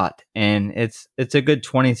shot, and it's a good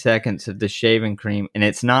 20 seconds of the shaving cream, and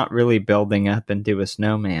it's not really building up into a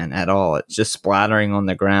snowman at all. It's just splattering on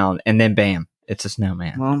the ground, and then bam, it's a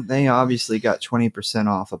snowman. Well, they obviously got 20%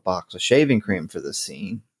 off a box of shaving cream for this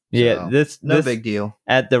scene. Yeah, this big deal.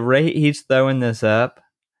 At the rate he's throwing this up,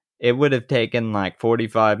 it would have taken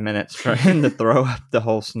 45 minutes for him to throw up the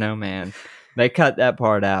whole snowman. They cut that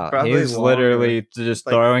part out. Probably he was literally just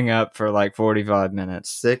throwing up for 45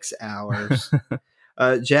 minutes. 6 hours.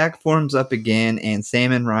 Jack forms up again, and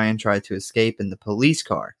Sam and Ryan try to escape in the police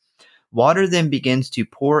car. Water then begins to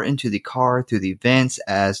pour into the car through the vents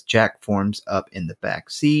as Jack forms up in the back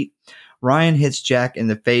seat. Ryan hits Jack in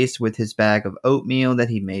the face with his bag of oatmeal that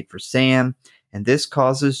he made for Sam, and this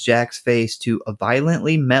causes Jack's face to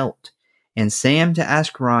violently melt, and Sam to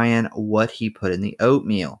ask Ryan what he put in the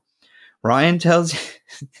oatmeal. Ryan tells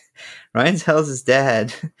his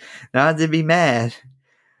dad not to be mad,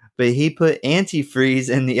 but he put antifreeze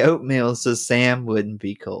in the oatmeal so Sam wouldn't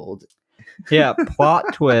be cold. Yeah,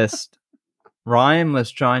 plot twist. Ryan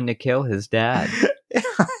was trying to kill his dad.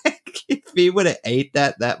 If he would have ate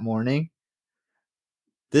that morning,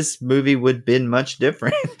 this movie would have been much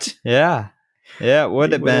different. Yeah, it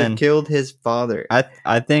would have been. Killed his father.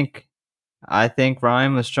 I think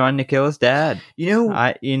Ryan was trying to kill his dad.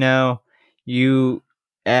 What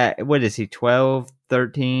is he, 12,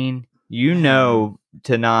 13?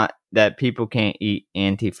 That people can't eat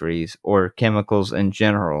antifreeze or chemicals in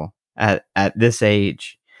general at this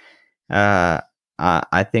age. I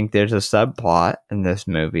think there's a subplot in this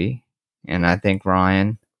movie, and I think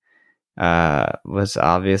Ryan was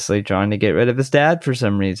obviously trying to get rid of his dad for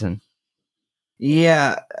some reason.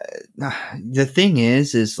 Yeah, the thing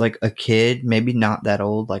is like a kid, maybe not that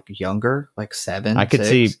old, like younger, like 7. I could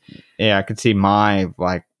 6. see my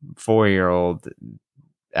like 4-year-old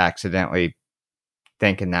accidentally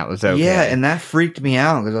thinking that was okay. Yeah, and that freaked me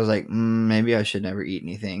out because I was like, maybe I should never eat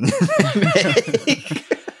anything.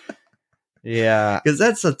 Yeah, because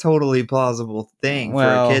that's a totally plausible thing for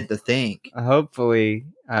a kid to think. Hopefully,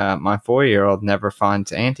 my 4-year-old never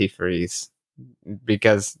finds antifreeze,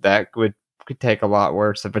 because that could take a lot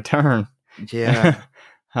worse of a turn. Yeah.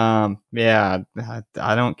 Yeah,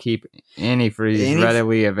 I don't keep antifreeze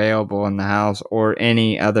readily available in the house, or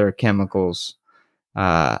any other chemicals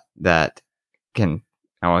that can,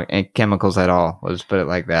 chemicals at all. Let's put it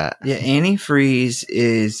like that. Yeah, antifreeze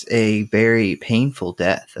is a very painful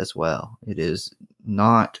death as well. It is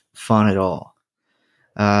not fun at all.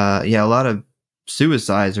 A lot of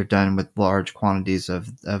suicides are done with large quantities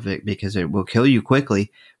of it because it will kill you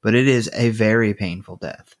quickly, but it is a very painful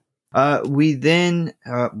death. We then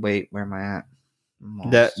wait, where am I at?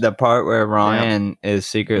 The part where Ryan is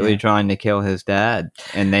secretly trying to kill his dad,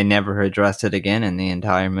 and they never address it again in the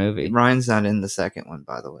entire movie. Ryan's not in the second one,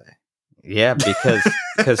 by the way. Yeah, because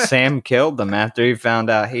Sam killed him after he found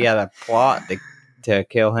out he had a plot to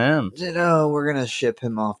kill him. We're gonna ship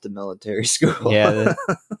him off to military school. Yeah.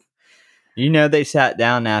 They sat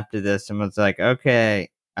down after this and was like, okay,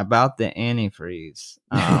 about the antifreeze.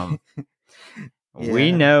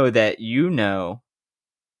 We know that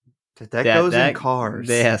that goes in cars.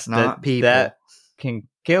 Yes, not people. That can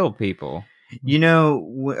kill people.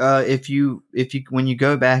 If you when you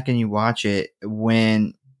go back and you watch it,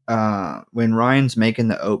 when Ryan's making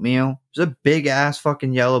the oatmeal, there's a big ass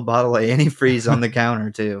fucking yellow bottle of antifreeze on the counter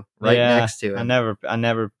too, next to it. I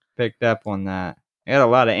never picked up on that. I got a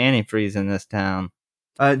lot of antifreeze in this town.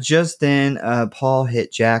 Just then, Paul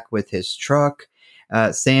hit Jack with his truck.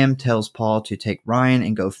 Sam tells Paul to take Ryan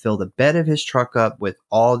and go fill the bed of his truck up with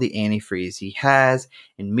all the antifreeze he has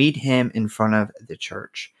and meet him in front of the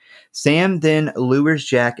church. Sam then lures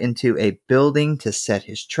Jack into a building to set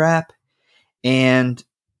his trap. And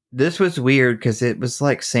this was weird because it was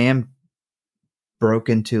like Sam broke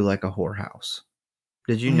into like a whorehouse.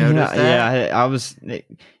 Did you notice that?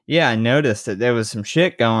 Yeah, I noticed that there was some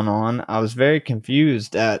shit going on. I was very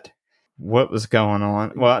confused at what was going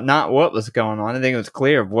on. Well, not what was going on. I think it was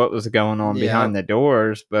clear of what was going on behind the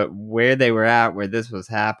doors, but where they were at, where this was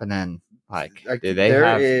happening, like do they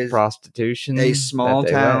have prostitution? A small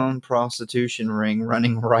town prostitution ring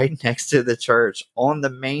running right next to the church on the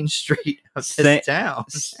main street of this town.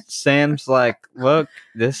 Sam's like, look,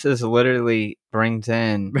 this is literally brings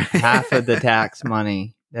in half of the tax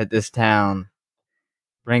money that this town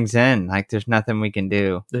brings in. Like, there's nothing we can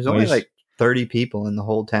do. There's only like 30 people in the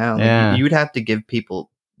whole town. Yeah. You'd have to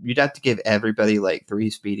give everybody like 3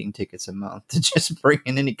 speeding tickets a month to just bring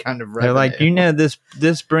in any kind of revenue. They're like,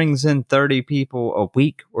 this brings in 30 people a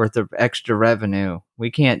week worth of extra revenue.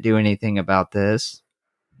 We can't do anything about this.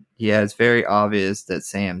 Yeah, it's very obvious that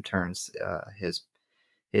Sam turns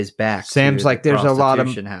his back. Sam's like, there's a lot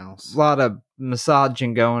of house.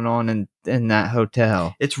 Massaging going on in that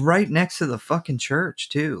hotel. It's right next to the fucking church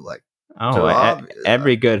too. Like,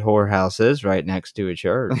 every good whorehouse is right next to a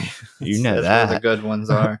church. You know that's where the good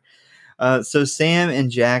ones are. So Sam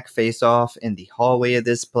and Jack face off in the hallway of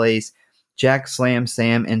this place. Jack slams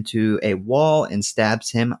Sam into a wall and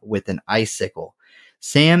stabs him with an icicle.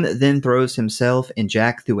 Sam then throws himself and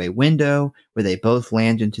Jack through a window, where they both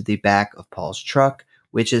land into the back of Paul's truck,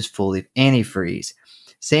 which is full of antifreeze.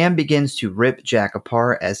 Sam begins to rip Jack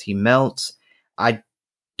apart as he melts. I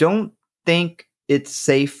don't think it's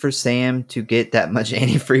safe for Sam to get that much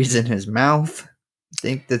antifreeze in his mouth. I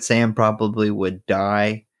think that Sam probably would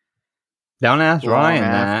die Don't ask long Ryan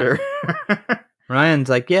after. that. Ryan's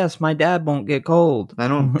like, yes, my dad won't get cold. I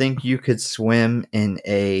don't think you could swim in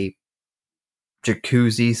a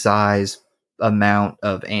jacuzzi size amount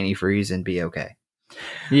of antifreeze and be okay.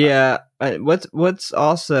 Yeah, what's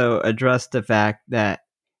also addressed the fact that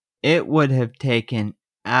it would have taken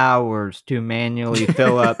hours to manually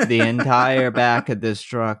fill up the entire back of this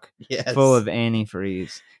truck Yes. full of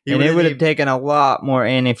antifreeze. He And it would've would have need- taken a lot more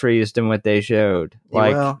antifreeze than what they showed.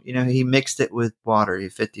 Like, well, he mixed it with water. He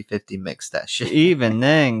 50-50 mixed that shit. even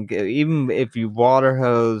then, even if you water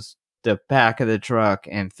hose the back of the truck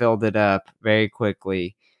and filled it up very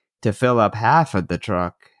quickly to fill up half of the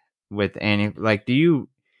truck with do you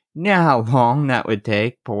know how long that would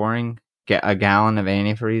take pouring a gallon of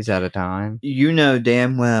antifreeze at a time? You know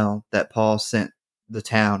damn well that Paul sent the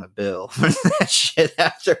town a bill for that shit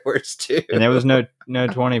afterwards too. And there was no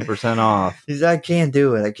 20% off. He said, I can't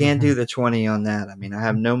do it. I can't do the 20 on that. I mean, I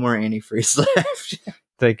have no more antifreeze left.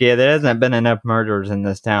 It's like, yeah, there hasn't been enough murders in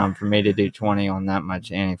this town for me to do 20 on that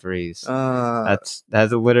much antifreeze.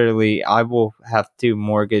 That's literally, I will have to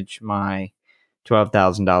mortgage my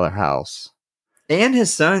 $12,000 house. And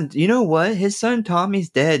his son, you know what? His son Tommy's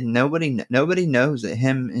dead. Nobody knows that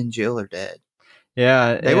him and Jill are dead.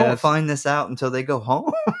 Yeah, They won't find this out until they go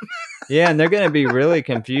home. Yeah, and they're going to be really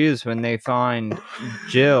confused when they find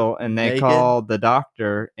Jill and they call the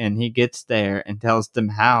doctor and he gets there and tells them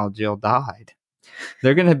how Jill died.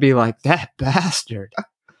 They're going to be like, that bastard.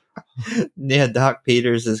 Yeah, Doc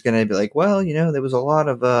Peters is going to be like, well, there was a lot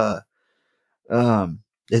of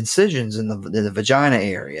incisions in the vagina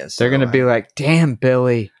area. So they're going to be like, damn,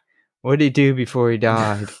 Billy, what did he do before he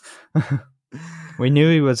died? We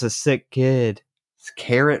knew he was a sick kid. It's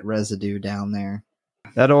carrot residue down there.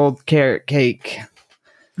 That old carrot cake.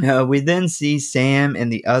 We then see Sam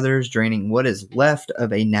and the others draining what is left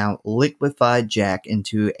of a now liquefied Jack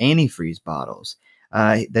into antifreeze bottles.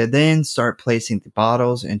 They then start placing the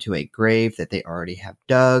bottles into a grave that they already have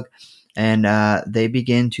dug, and they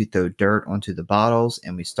begin to throw dirt onto the bottles,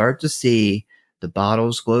 and we start to see the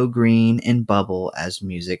bottles glow green and bubble as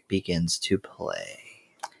music begins to play.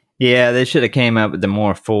 Yeah, they should have came up with a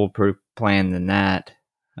more foolproof plan than that.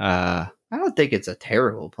 I don't think it's a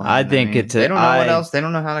terrible plan. I think they don't know what else. They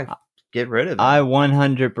don't know how to get rid of it. I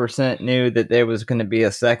 100% knew that there was going to be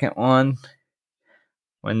a second one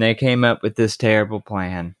when they came up with this terrible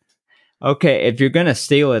plan. Okay, if you're going to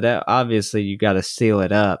seal it up, obviously you got to seal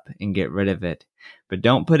it up and get rid of it. But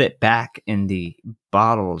don't put it back in the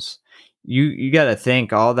bottles. You got to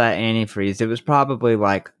think all that antifreeze. It was probably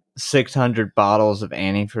like 600 bottles of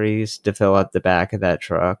antifreeze to fill up the back of that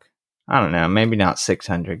truck. I don't know, maybe not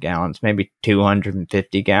 600 gallons, maybe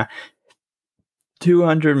 250 gallons.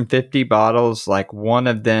 250 bottles, like one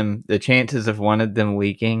of them, the chances of one of them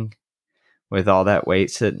leaking with all that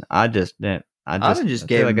weight sitting, I would just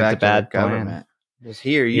gave feel him like back it's a bad to the government. plan. Just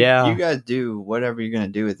here, you guys do whatever you're going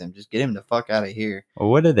to do with him. Just get him the fuck out of here. Well,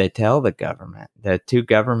 what did they tell the government? The 2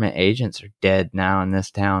 government agents are dead now in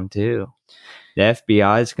this town too. The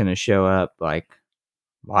FBI is going to show up like,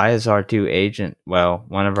 why is our 2 agent? Well,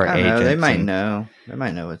 one of our agents. They might know. They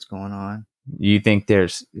might know what's going on. You think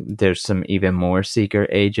there's some even more secret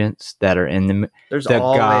agents that are in the? There's the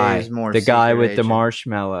always guy, more. The guy with agent. the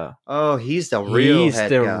marshmallow. Oh, he's the real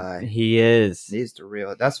head guy. He is. He's the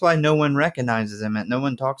real. That's why no one recognizes him. No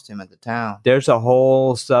one talks to him at the town. There's a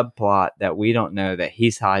whole subplot that we don't know that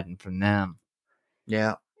he's hiding from them.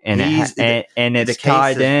 Yeah. And it's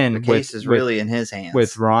tied in. The case is really in his hands.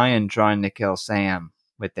 With Ryan trying to kill Sam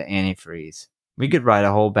with the antifreeze. We could write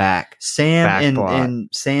a whole back. Sam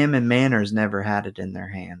and Manners never had it in their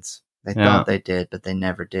hands. They thought they did, but they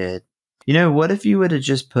never did. What if you would have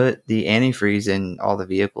just put the antifreeze in all the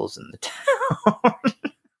vehicles in the town?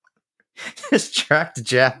 Just tracked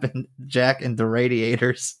Jack into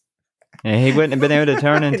radiators. Yeah, he wouldn't have been able to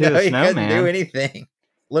turn into a snowman. He couldn't do anything.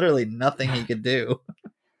 Literally nothing he could do.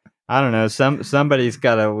 I don't know. Somebody's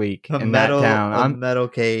got a leak in that town. A metal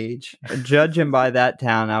cage. Judging by that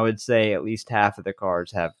town, I would say at least half of the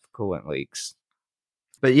cars have coolant leaks.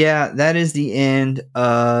 But yeah, that is the end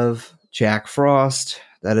of Jack Frost.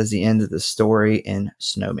 That is the end of the story in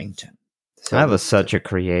Snowmington. So that was such a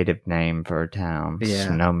creative name for a town. Yeah,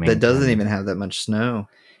 Snowmington. That doesn't even have that much snow.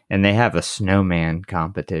 And they have a snowman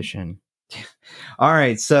competition. All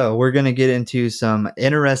right, so we're going to get into some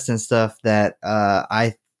interesting stuff that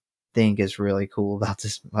I think is really cool about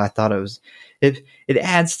this. I thought it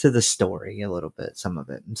adds to the story a little bit. Some of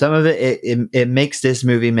it makes this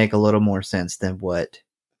movie make a little more sense than what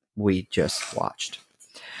we just watched.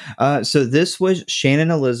 So this was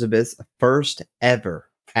Shannon Elizabeth's first ever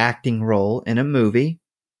acting role in a movie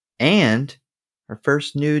and her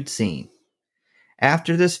first nude scene.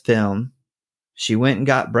 After this film, she went and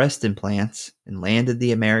got breast implants and landed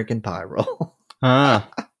the American Pie role. Huh.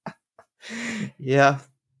 Yeah.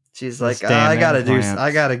 She's Those like, damn I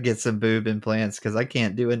implants." gotta get some boob implants because I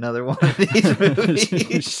can't do another one of these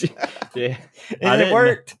movies. Yeah. And it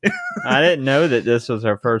worked. I didn't know that this was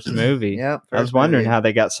her first movie. Yep. I was wondering how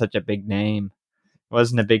they got such a big name.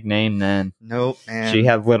 Wasn't a big name then. Nope. And She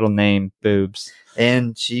had little name boobs.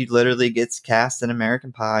 And she literally gets cast in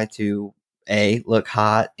American Pie to A, look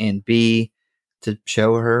hot, and B, to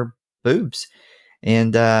show her boobs.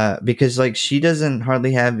 And because like she doesn't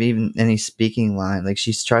hardly have even any speaking line. Like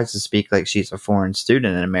she tries to speak like she's a foreign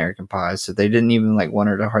student in American Pie. So they didn't even like want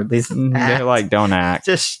her to hardly act. They're like, don't act.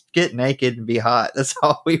 Just get naked and be hot. That's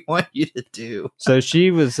all we want you to do. So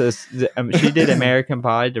she was she did American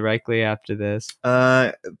Pie directly after this.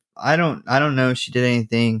 I don't know if she did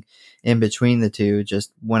anything in between the two.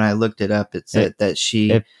 Just when I looked it up, it said that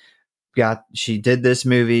she did this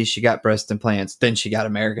movie, she got breast implants, then she got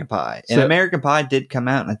American Pie. And American Pie did come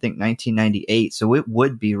out in I think 1998, so it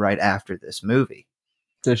would be right after this movie.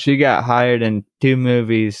 So she got hired in 2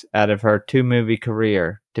 movies out of her 2-movie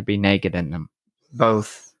career to be naked in them.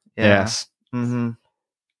 Both. Yeah. Yes. Mm-hmm.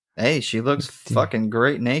 Hey, she looks fucking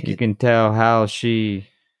great naked. You can tell how she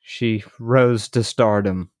rose to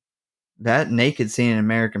stardom. That naked scene in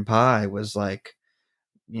American Pie was like,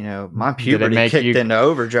 my puberty kicked into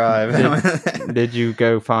overdrive. Did you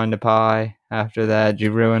go find a pie after that? Did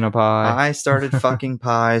you ruin a pie? I started fucking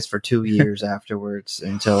pies for 2 years afterwards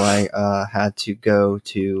until I had to go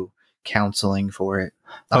to counseling for it.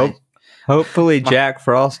 Hopefully Jack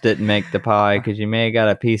Frost didn't make the pie because you may have got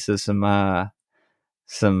a piece of some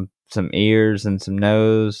ears and some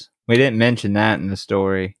nose. We didn't mention that in the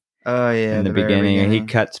story. Oh yeah, in the beginning. He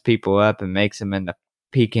cuts people up and makes them into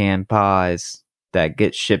pecan pies that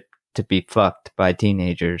get shipped to be fucked by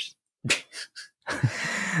teenagers.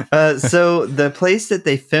 So the place that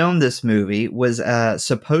they filmed this movie was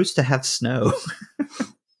supposed to have snow.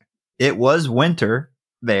 It was winter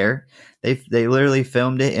there. They literally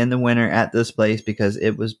filmed it in the winter at this place because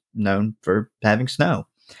it was known for having snow.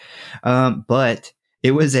 But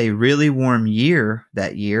it was a really warm year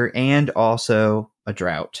that year and also a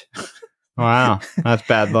drought. Wow, that's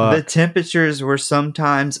bad luck. The temperatures were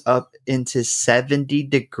sometimes up into 70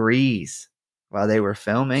 degrees while they were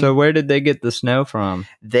filming. So where did they get the snow from?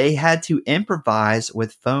 They had to improvise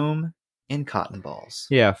with foam and cotton balls.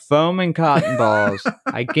 Yeah, foam and cotton balls.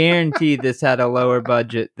 I guarantee this had a lower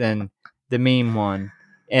budget than the meme one.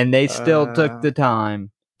 And they still took the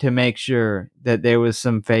time to make sure that there was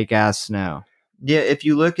some fake ass snow. Yeah, if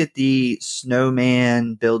you look at the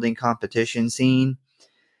snowman building competition scene,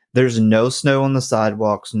 there's no snow on the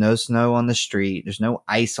sidewalks, no snow on the street. There's no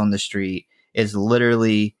ice on the street. It's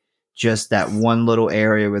literally just that one little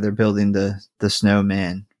area where they're building the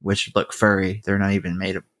snowmen, which look furry. They're not even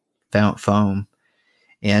made of foam.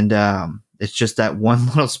 And it's just that one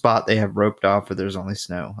little spot they have roped off where there's only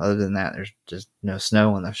snow. Other than that, there's just no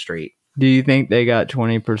snow on the street. Do you think they got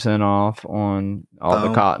 20% off on all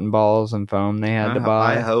the cotton balls and foam they had to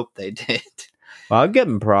buy? I hope they did. Well, I'll give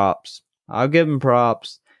them props.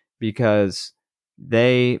 Because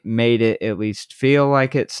they made it at least feel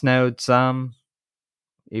like it snowed some,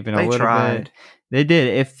 even a little bit. They did.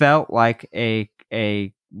 It felt like a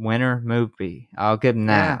winter movie. I'll give them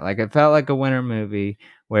that. Yeah. Like it felt like a winter movie,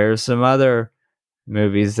 whereas some other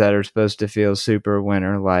movies that are supposed to feel super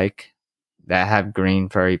winter, like that have green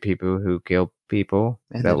furry people who kill people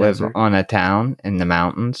that live on a town in the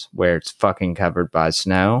mountains where it's fucking covered by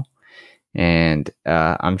snow. And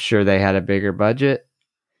I'm sure they had a bigger budget.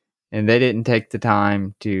 And they didn't take the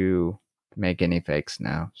time to make any fake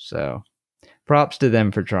snow. So props to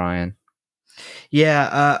them for trying.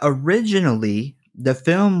 Yeah, originally, the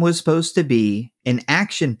film was supposed to be an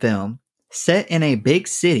action film set in a big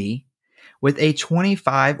city with a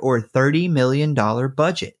 $25 or $30 million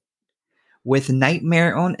budget with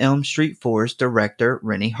Nightmare on Elm Street 4's director,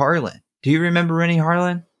 Renny Harlin. Do you remember Renny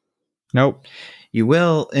Harlin? Nope. You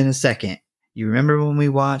will in a second. You remember when we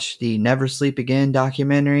watched the Never Sleep Again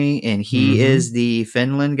documentary, and he is the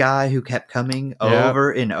Finland guy who kept coming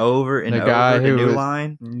over and over and over to New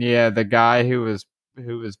Line? Yeah, the guy who was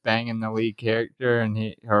banging the lead character,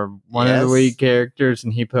 and one of the lead characters,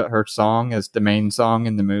 and he put her song as the main song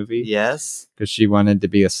in the movie. Yes. Because she wanted to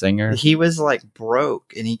be a singer. He was like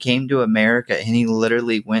broke, and he came to America, and he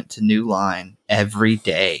literally went to New Line every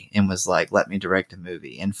day and was like, let me direct a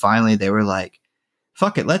movie. And finally they were like,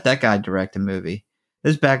 fuck it, let that guy direct a movie.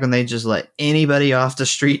 This is back when they just let anybody off the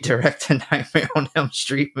street direct a Nightmare on Elm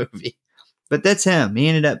Street movie. But that's him. He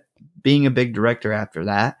ended up being a big director after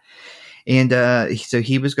that. And so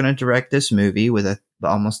he was going to direct this movie with a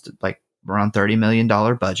almost like around $30 million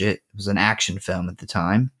budget. It was an action film at the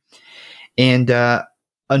time. And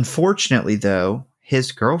unfortunately, though,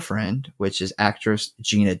 his girlfriend, which is actress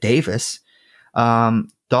Gina Davis,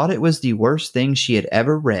 thought it was the worst thing she had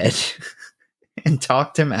ever read and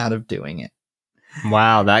talked him out of doing it.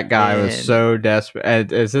 Wow, that guy was so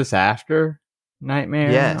desperate. Is this after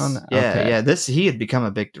Nightmare? Yes. Yeah. He had become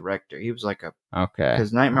a big director. He was like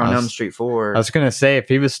because Nightmare on Elm Street 4. I was gonna say, if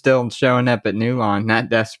he was still showing up at New Line, that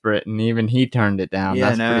desperate, and even he turned it down.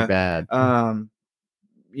 That's pretty bad.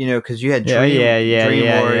 Because you had Dream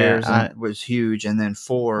Warriors was huge, and then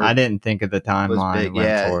 4. I didn't think of the timeline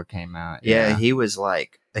when 4 came out. Yeah, he was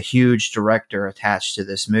like a huge director attached to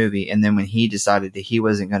this movie, and then when he decided that he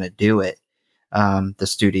wasn't going to do it, the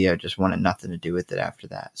studio just wanted nothing to do with it after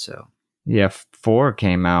that. So yeah, 4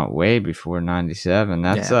 came out way before 97.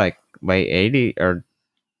 That's like late 80s or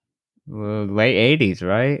late 80s,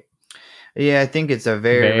 right? Yeah, I think it's a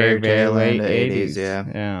very tail end of 80s.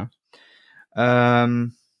 Yeah.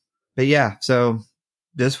 But yeah, so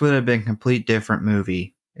this would have been a complete different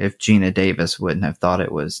movie if Gina Davis wouldn't have thought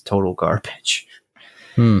it was total garbage.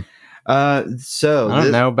 So I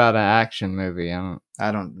don't know about an action movie.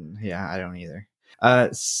 I don't either.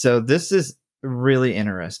 So this is really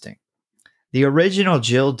interesting. The original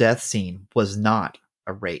Jill death scene was not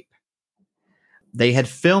a rape. They had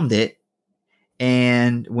filmed it,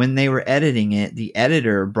 and when they were editing it, the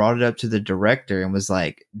editor brought it up to the director and was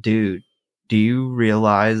like, dude, do you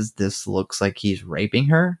realize this looks like he's raping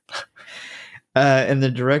her? And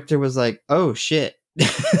the director was like, oh shit.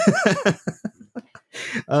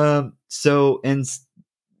 So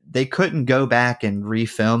they couldn't go back and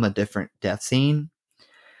refilm a different death scene.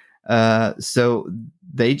 So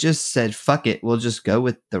they just said, fuck it, we'll just go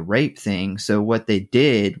with the rape thing. So what they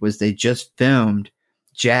did was they just filmed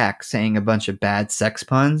Jack saying a bunch of bad sex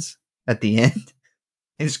puns at the end.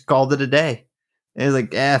 They just called it a day. It was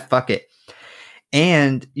like, fuck it.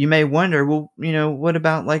 And you may wonder, well, what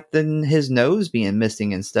about like his nose being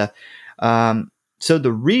missing and stuff? So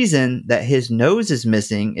the reason that his nose is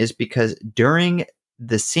missing is because during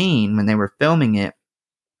the scene when they were filming it,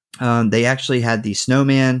 they actually had the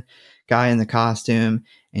snowman guy in the costume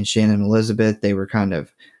and Shannon Elizabeth. They were kind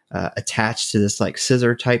of attached to this like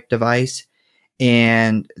scissor type device,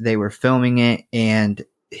 and they were filming it, and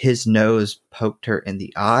his nose poked her in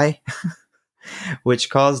the eye, which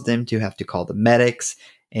caused them to have to call the medics,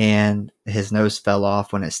 and his nose fell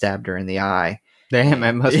off when it stabbed her in the eye. Damn,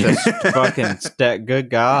 it must have fucking good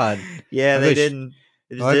God. Yeah, they didn't.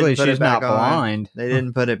 Luckily, she's not blind. They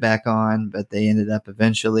didn't put it back on, but they ended up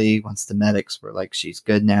eventually, once the medics were like, she's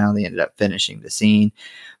good now, they ended up finishing the scene.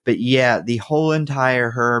 But yeah, the whole entire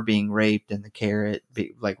her being raped and the carrot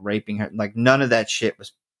like raping her, like none of that shit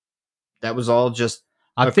that was all just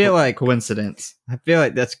I feel like coincidence. I feel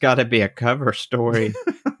like that's got to be a cover story.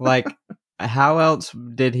 Like, how else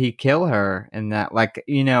did he kill her in that? Like,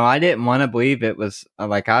 I didn't want to believe it was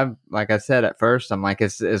like I said at first, I'm like,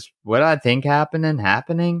 is what I think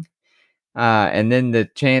happening? And then the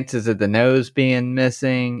chances of the nose being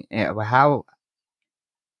missing, how,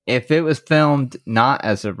 if it was filmed not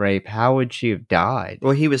as a rape, how would she have died?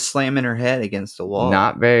 Well, he was slamming her head against the wall.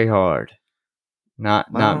 Not very hard.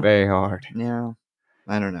 Not very hard. Yeah.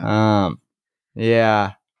 I don't know.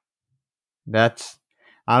 Yeah.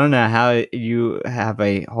 I don't know how you have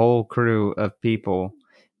a whole crew of people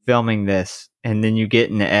filming this, and then you get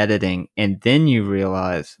into editing, and then you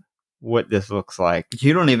realize what this looks like.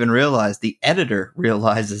 You don't even realize. The editor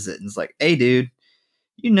realizes it and is like, hey, dude,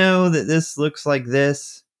 you know that this looks like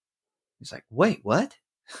this? He's like, wait, what?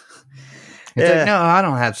 It's like, no, I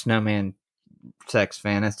don't have snowman sex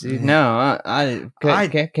fantasies. No, I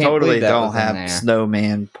can't totally don't have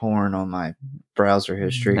snowman porn on my browser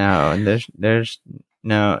history. No, there's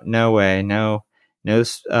no way, no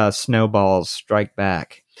snowballs strike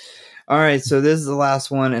back. All right, so this is the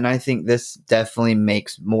last one, and I think this definitely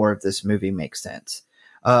makes more of this movie make sense.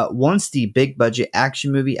 Once the big budget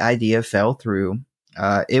action movie idea fell through,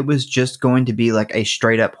 it was just going to be like a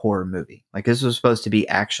straight up horror movie. Like, this was supposed to be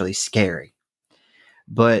actually scary.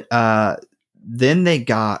 But then they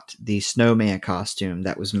got the snowman costume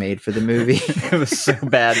that was made for the movie. It was so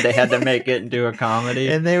bad they had to make it into a comedy.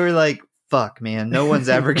 And they were like, fuck, man, no one's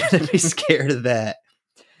ever going to be scared of that.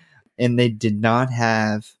 And they did not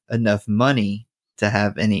have enough money to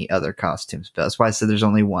have any other costumes. But that's why I said there's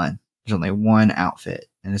only one. There's only one outfit,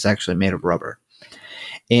 and it's actually made of rubber.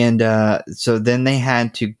 And so then they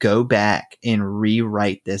had to go back and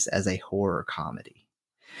rewrite this as a horror comedy.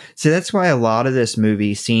 So that's why a lot of this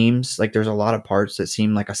movie seems like there's a lot of parts that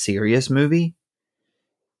seem like a serious movie.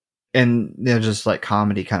 And they're just like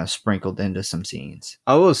comedy kind of sprinkled into some scenes.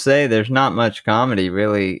 I will say there's not much comedy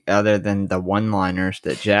really other than the one-liners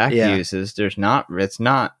that Jack Yeah. uses. It's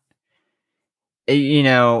not, you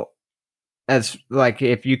know, as like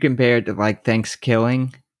if you compare it to like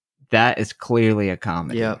Thanksgiving, that is clearly a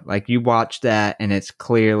comedy. Yep. Like you watch that and it's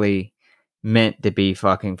clearly meant to be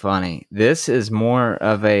fucking funny. This is more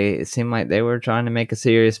of it seemed like they were trying to make a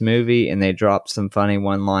serious movie and they dropped some funny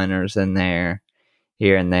one-liners in there,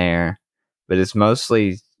 here and there. But it's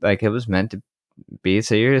mostly like it was meant to be a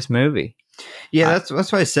serious movie. Yeah,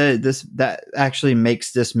 that's why I said that actually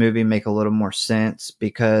makes this movie make a little more sense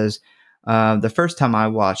because the first time I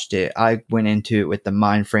watched it, I went into it with the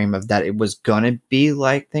mind frame of that it was gonna be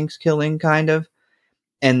like Thanksgiving kind of.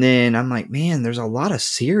 And then I'm like, man, there's a lot of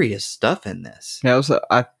serious stuff in this. Yeah, also,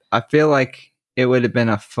 I feel like it would have been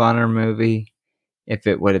a funner movie if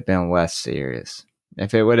it would have been less serious.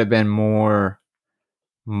 If it would have been more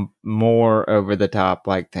over the top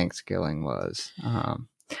like Thanksgiving was.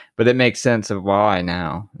 But it makes sense of why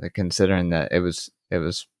now, considering that it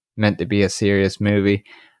was meant to be a serious movie.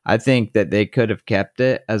 I think that they could have kept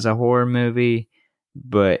it as a horror movie,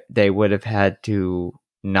 but they would have had to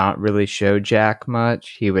not really show Jack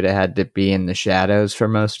much. He would have had to be in the shadows for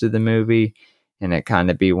most of the movie, and it kind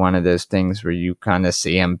of be one of those things where you kind of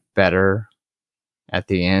see him better at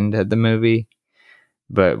the end of the movie.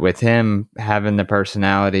 But with him having the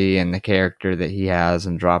personality and the character that he has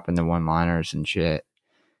and dropping the one-liners and shit,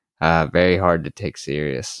 very hard to take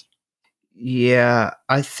serious. Yeah,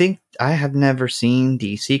 I think I have never seen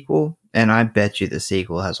the sequel, and I bet you the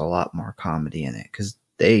sequel has a lot more comedy in it because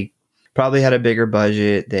they probably had a bigger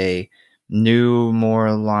budget. They knew more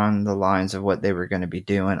along the lines of what they were going to be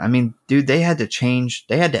doing. I mean, dude, they had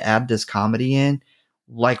to add this comedy in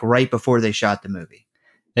like right before they shot the movie.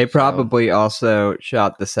 They probably also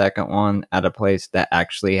shot the second one at a place that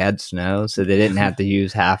actually had snow, so they didn't have to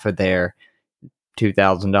use half of their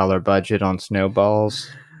 $2,000 budget on snowballs.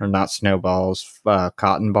 Or not snowballs,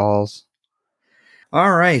 cotton balls.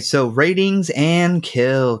 All right, so ratings and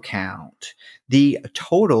kill count. The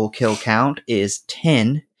total kill count is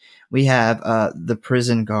 10. We have the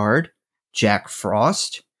prison guard, Jack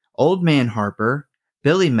Frost, Old Man Harper,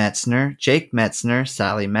 Billy Metzner, Jake Metzner,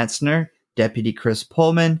 Sally Metzner, Deputy Chris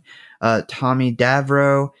Pullman, Tommy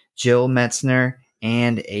Davro, Jill Metzner,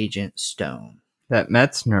 and Agent Stone. That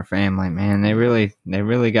Metzner family, man, they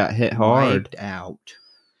really got hit hard. Wiped out.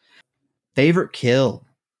 Favorite kill.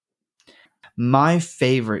 My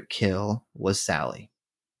favorite kill was Sally.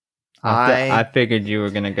 I figured you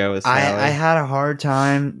were going to go with Sally. I had a hard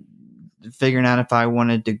time figuring out if I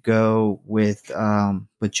wanted to go with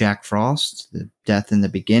Jack Frost, the death in the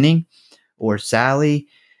beginning, or Sally.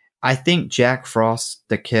 I think Jack Frost,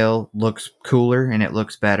 the kill, looks cooler and it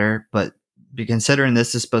looks better, but considering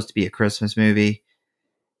this is supposed to be a Christmas movie,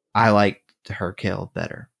 I liked her kill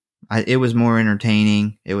better. It was more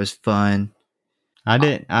entertaining. It was fun. I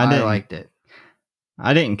liked it.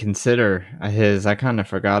 I didn't consider his. I kind of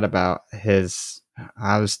forgot about his.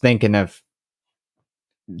 I was thinking of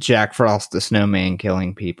Jack Frost, the snowman,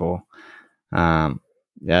 killing people. That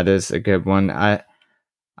is a good one.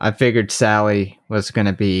 I figured Sally was going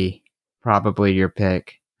to be probably your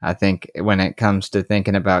pick. I think when it comes to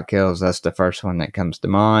thinking about kills, that's the first one that comes to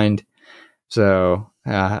mind. So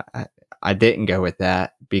I didn't go with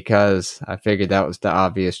that because I figured that was the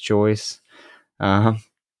obvious choice.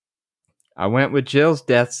 I went with Jill's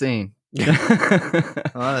death scene.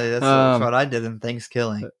 That's what I did in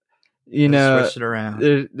Thanksgiving. You know, switched it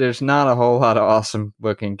around. There's not a whole lot of awesome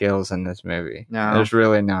looking kills in this movie. No, there's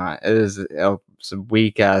really not. It is some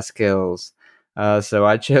weak ass kills. So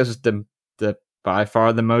I chose the by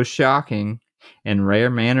far the most shocking and rare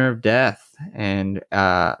manner of death, and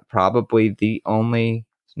probably the only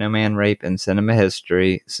snowman rape in cinema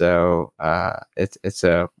history. So it's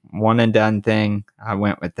a one and done thing. I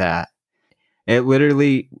went with that.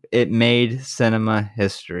 It made cinema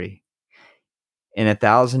history. In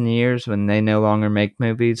 1,000 years, when they no longer make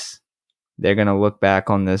movies, they're going to look back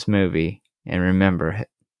on this movie and remember it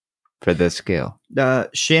for this skill.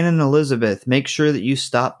 Shannon Elizabeth, make sure that you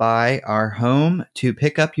stop by our home to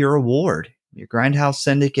pick up your award, your Grindhouse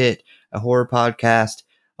Syndicate, a horror podcast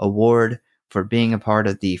award for being a part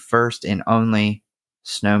of the first and only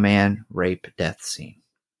snowman rape death scene.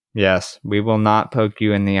 Yes, we will not poke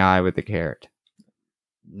you in the eye with a carrot.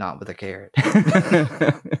 not with a carrot.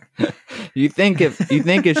 You think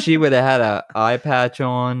if she would have had a eye patch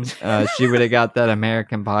on, she would have got that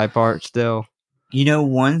American Pie part still? You know,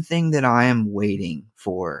 one thing that I am waiting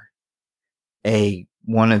for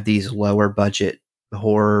one of these lower budget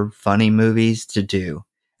horror funny movies to do,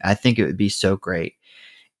 I think it would be so great,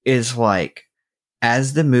 is like,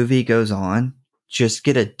 as the movie goes on, just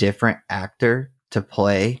get a different actor to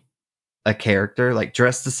play a character, like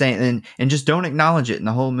dressed the same, and just don't acknowledge it in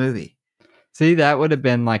the whole movie. See, that would have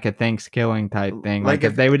been like a Thanksgiving type thing. Like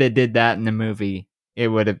if they would have did that in the movie, it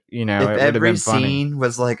would have, if it would have every been funny. scene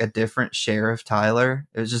was like a different Sheriff Tyler,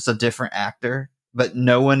 it was just a different actor, but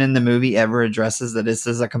no one in the movie ever addresses that this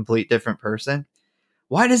is a complete different person.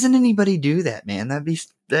 Why doesn't anybody do that, man? That'd be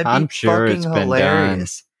I'm sure fucking it's been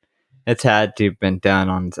hilarious. done. It's had to have been done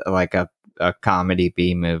on like a comedy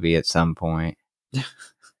B movie at some point.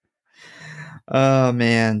 Oh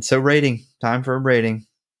man. So rating. Time for a rating.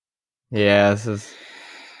 Yeah, this is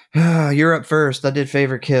you're up first. I did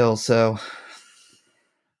favorite kill, so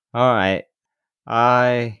all right.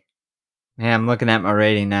 I'm looking at my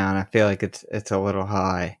rating now and I feel like it's a little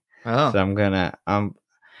high. Oh. So I'm gonna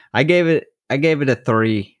I gave it a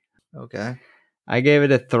 3. Okay. I gave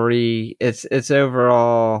it a 3. It's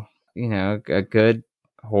overall, a good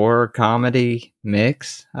horror comedy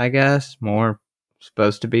mix, I guess. More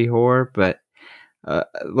supposed to be horror, but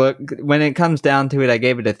look, when it comes down to it, I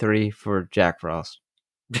gave it a 3 for Jack Frost.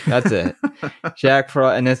 That's it. Jack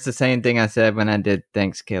Frost, and it's the same thing I said when I did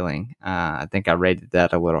Thanksgiving. I think I rated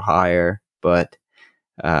that a little higher, but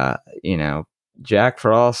Jack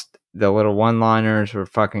Frost, the little one-liners were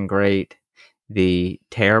fucking great. The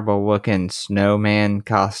terrible looking snowman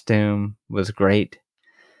costume was great.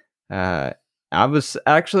 I will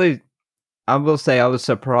say I was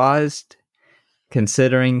surprised,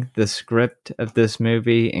 considering the script of this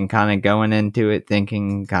movie and kind of going into it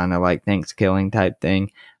thinking kind of like Thanksgiving type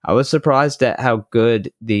thing. I was surprised at how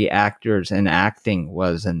good the actors and acting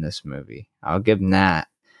was in this movie. I'll give them that.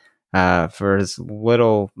 For as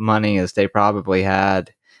little money as they probably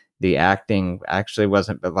had, the acting actually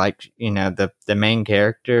wasn't, but like, the main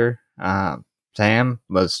character, Sam,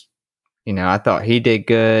 was, I thought he did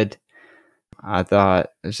good. I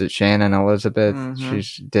thought, is it Shannon Elizabeth? Mm-hmm.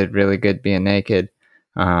 She did really good being naked.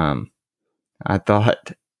 I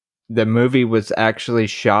thought the movie was actually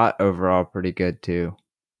shot overall pretty good too,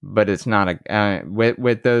 but it's not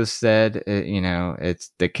with those said,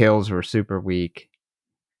 it's the kills were super weak.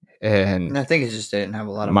 And I think it just didn't have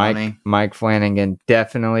a lot of money. Mike Flanagan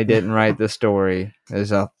definitely didn't write the story.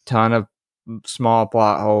 There's a ton of small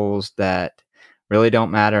plot holes that really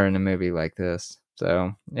don't matter in a movie like this.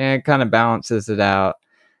 So, yeah, it kind of balances it out.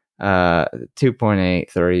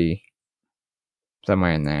 2.8, 3,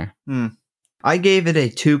 somewhere in there. I gave it a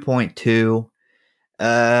 2.2.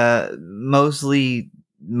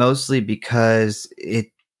 Mostly because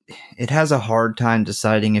it has a hard time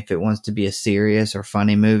deciding if it wants to be a serious or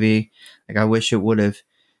funny movie. Like, I wish it would have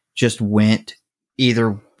just went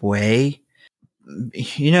either way.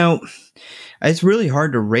 It's really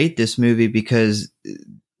hard to rate this movie because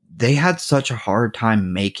they had such a hard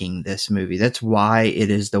time making this movie. That's why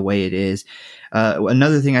it is the way it is.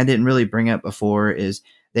 Another thing I didn't really bring up before is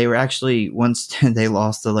they were actually, once they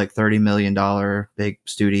lost the like $30 million big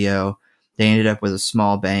studio, they ended up with a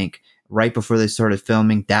small bank. Right before they started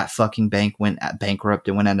filming, that fucking bank went bankrupt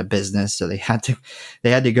and went out of business. So they had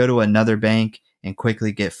to go to another bank and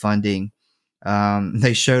quickly get funding.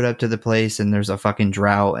 They showed up to the place and there's a fucking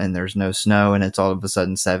drought and there's no snow and it's all of a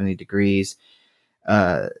sudden 70 degrees.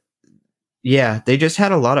 Yeah, they just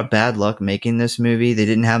had a lot of bad luck making this movie. They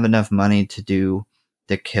didn't have enough money to do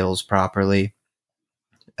the kills properly.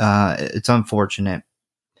 It's unfortunate.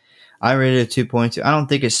 I rated it 2.2. I don't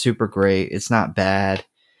think it's super great. It's not bad.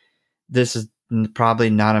 This is probably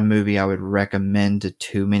not a movie I would recommend to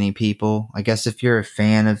too many people. I guess if you're a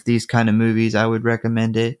fan of these kind of movies, I would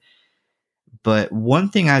recommend it. But one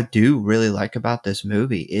thing I do really like about this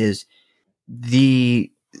movie is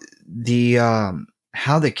the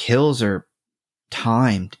how the kills are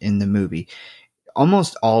timed in the movie.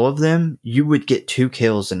 Almost all of them, you would get 2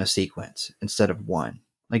 kills in a sequence instead of 1.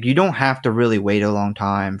 Like, you don't have to really wait a long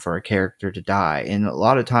time for a character to die. And a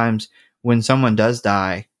lot of times when someone does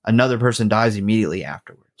die, another person dies immediately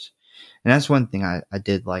afterwards. And that's one thing I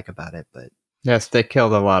did like about it. But yes, they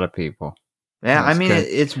killed a lot of people. Yeah, I mean,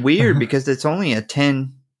 it's weird because it's only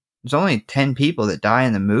there's only 10 people that die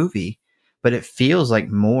in the movie, but it feels like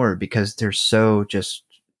more because they're so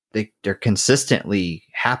they're consistently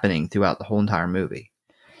happening throughout the whole entire movie.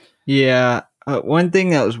 Yeah. One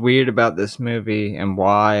thing that was weird about this movie and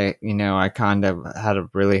why, I kind of had a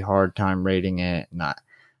really hard time rating it, and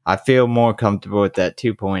I feel more comfortable with that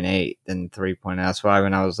 2.8 than 3.0. That's why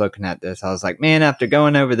when I was looking at this, I was like, man, after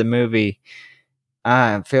going over the movie,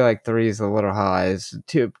 I feel like 3 is a little high. It's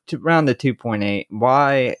around the 2.8.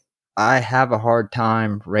 Why I have a hard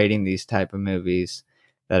time rating these type of movies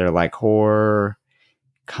that are like horror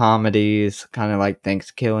comedies, kind of like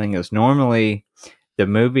Thanksgiving, is normally the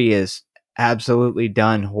movie is absolutely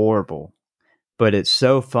done horrible, but it's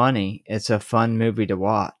so funny. It's a fun movie to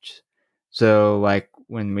watch. So like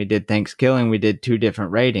when we did Thanksgiving, we did 2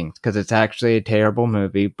 different ratings because it's actually a terrible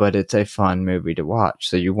movie, but it's a fun movie to watch.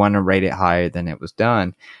 So you want to rate it higher than it was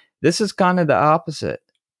done. This is kind of the opposite.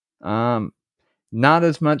 Not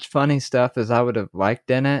as much funny stuff as I would have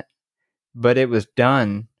liked in it, but it was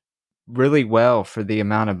done really well for the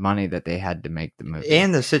amount of money that they had to make the movie.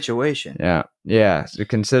 And the situation. Yeah. So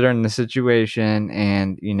considering the situation,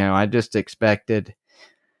 and, I just expected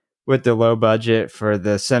with the low budget for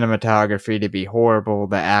the cinematography to be horrible,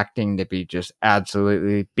 the acting to be just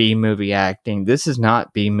absolutely B-movie acting. This is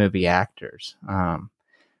not B-movie actors.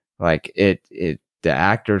 The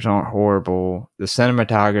actors aren't horrible. The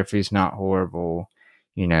cinematography is not horrible.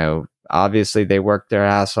 Obviously they worked their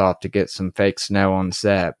ass off to get some fake snow on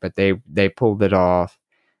set, but they pulled it off.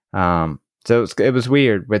 So it was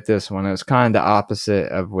weird with this one. It was kind of the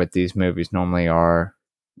opposite of what these movies normally are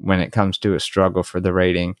when it comes to a struggle for the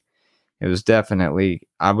rating. It was definitely,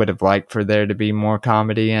 I would have liked for there to be more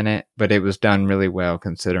comedy in it, but it was done really well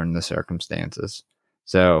considering the circumstances.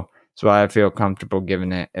 So that's why I feel comfortable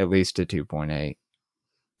giving it at least a 2.8.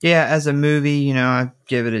 Yeah, as a movie, I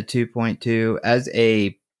give it a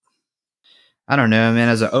 2.2. I don't know, man,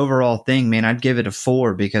 as an overall thing, man, I'd give it a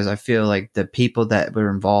 4 because I feel like the people that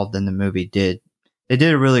were involved in the movie did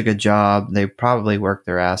a really good job. They probably worked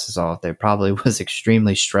their asses off. They probably was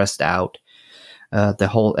extremely stressed out.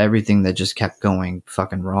 Everything that just kept going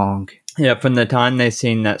fucking wrong. Yeah, from the time they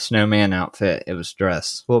seen that snowman outfit, it was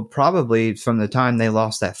stress. Well, probably from the time they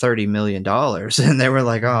lost that $30 million and they were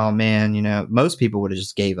like, oh man, most people would have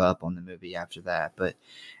just gave up on the movie after that.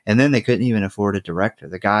 And then they couldn't even afford a director.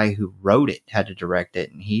 The guy who wrote it had to direct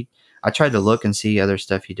it. And I tried to look and see other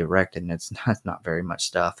stuff he directed, and it's not very much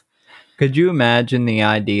stuff. Could you imagine the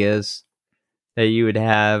ideas that you would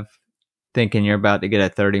have thinking you're about to get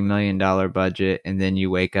a $30 million budget, and then you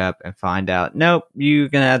wake up and find out, nope, you're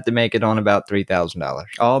going to have to make it on about $3,000.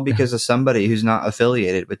 All because of somebody who's not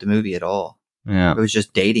affiliated with the movie at all. Yeah. It was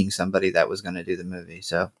just dating somebody that was going to do the movie.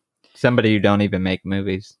 So somebody who don't even make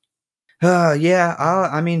movies. Yeah,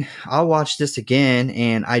 I'll watch this again,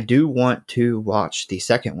 and I do want to watch the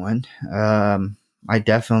second one. I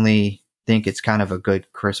definitely think it's kind of a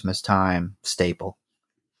good Christmas time staple.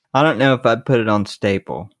 I don't know if I'd put it on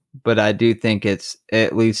staple, but I do think it's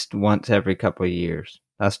at least once every couple of years.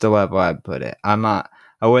 That's the level I'd put it. I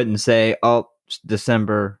wouldn't say,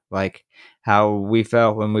 December, like how we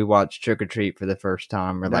felt when we watched Trick or Treat for the first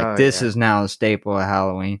time. We're like, this is now a staple of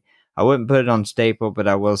Halloween. I wouldn't put it on staple, but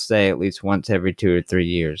I will say at least once every 2 or 3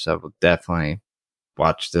 years, I will definitely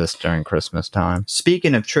watch this during Christmas time.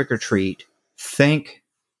 Speaking of Trick or Treat, thank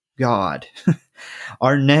God.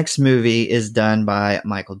 Our next movie is done by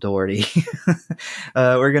Michael Dougherty.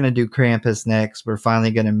 We're going to do Krampus next. We're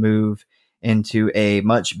finally going to move into a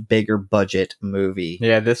much bigger budget movie.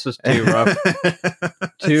 Yeah, this was too rough.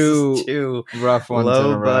 Too rough ones in a row.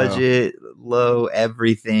 Low budget, low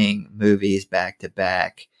everything movies back to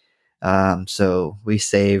back. So we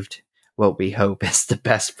saved what we hope is the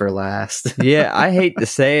best for last. Yeah, I hate to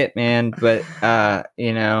say it, man, but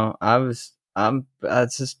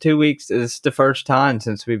it's just 2 weeks. It's the first time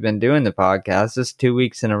since we've been doing the podcast. This 2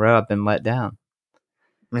 weeks in a row I've been let down.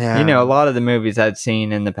 Yeah. A lot of the movies I'd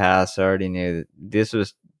seen in the past, I already knew that this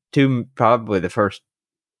was probably the first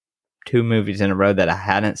 2 movies in a row that I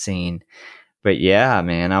hadn't seen. But yeah,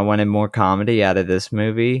 man, I wanted more comedy out of this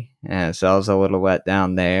movie, and so I was a little let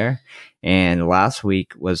down there. And last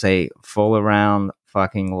week was a full around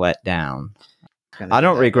fucking letdown. I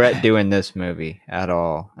don't regret doing this movie at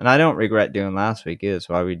all, and I don't regret doing last week either. That's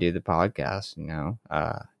why we do the podcast.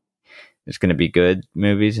 There's going to be good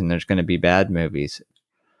movies and there's going to be bad movies.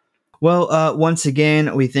 Well, once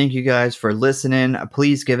again, we thank you guys for listening.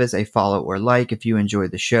 Please give us a follow or like if you enjoyed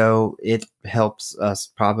the show. It helps us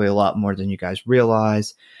probably a lot more than you guys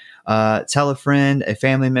realize. Tell a friend, a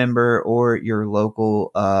family member, or your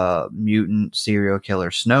local mutant serial killer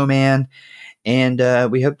snowman.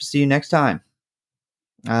 And we hope to see you next time.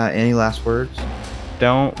 Any last words?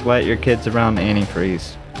 Don't let your kids around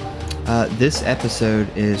antifreeze. This episode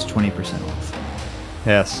is 20% off.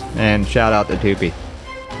 Yes, and shout out to Tubi.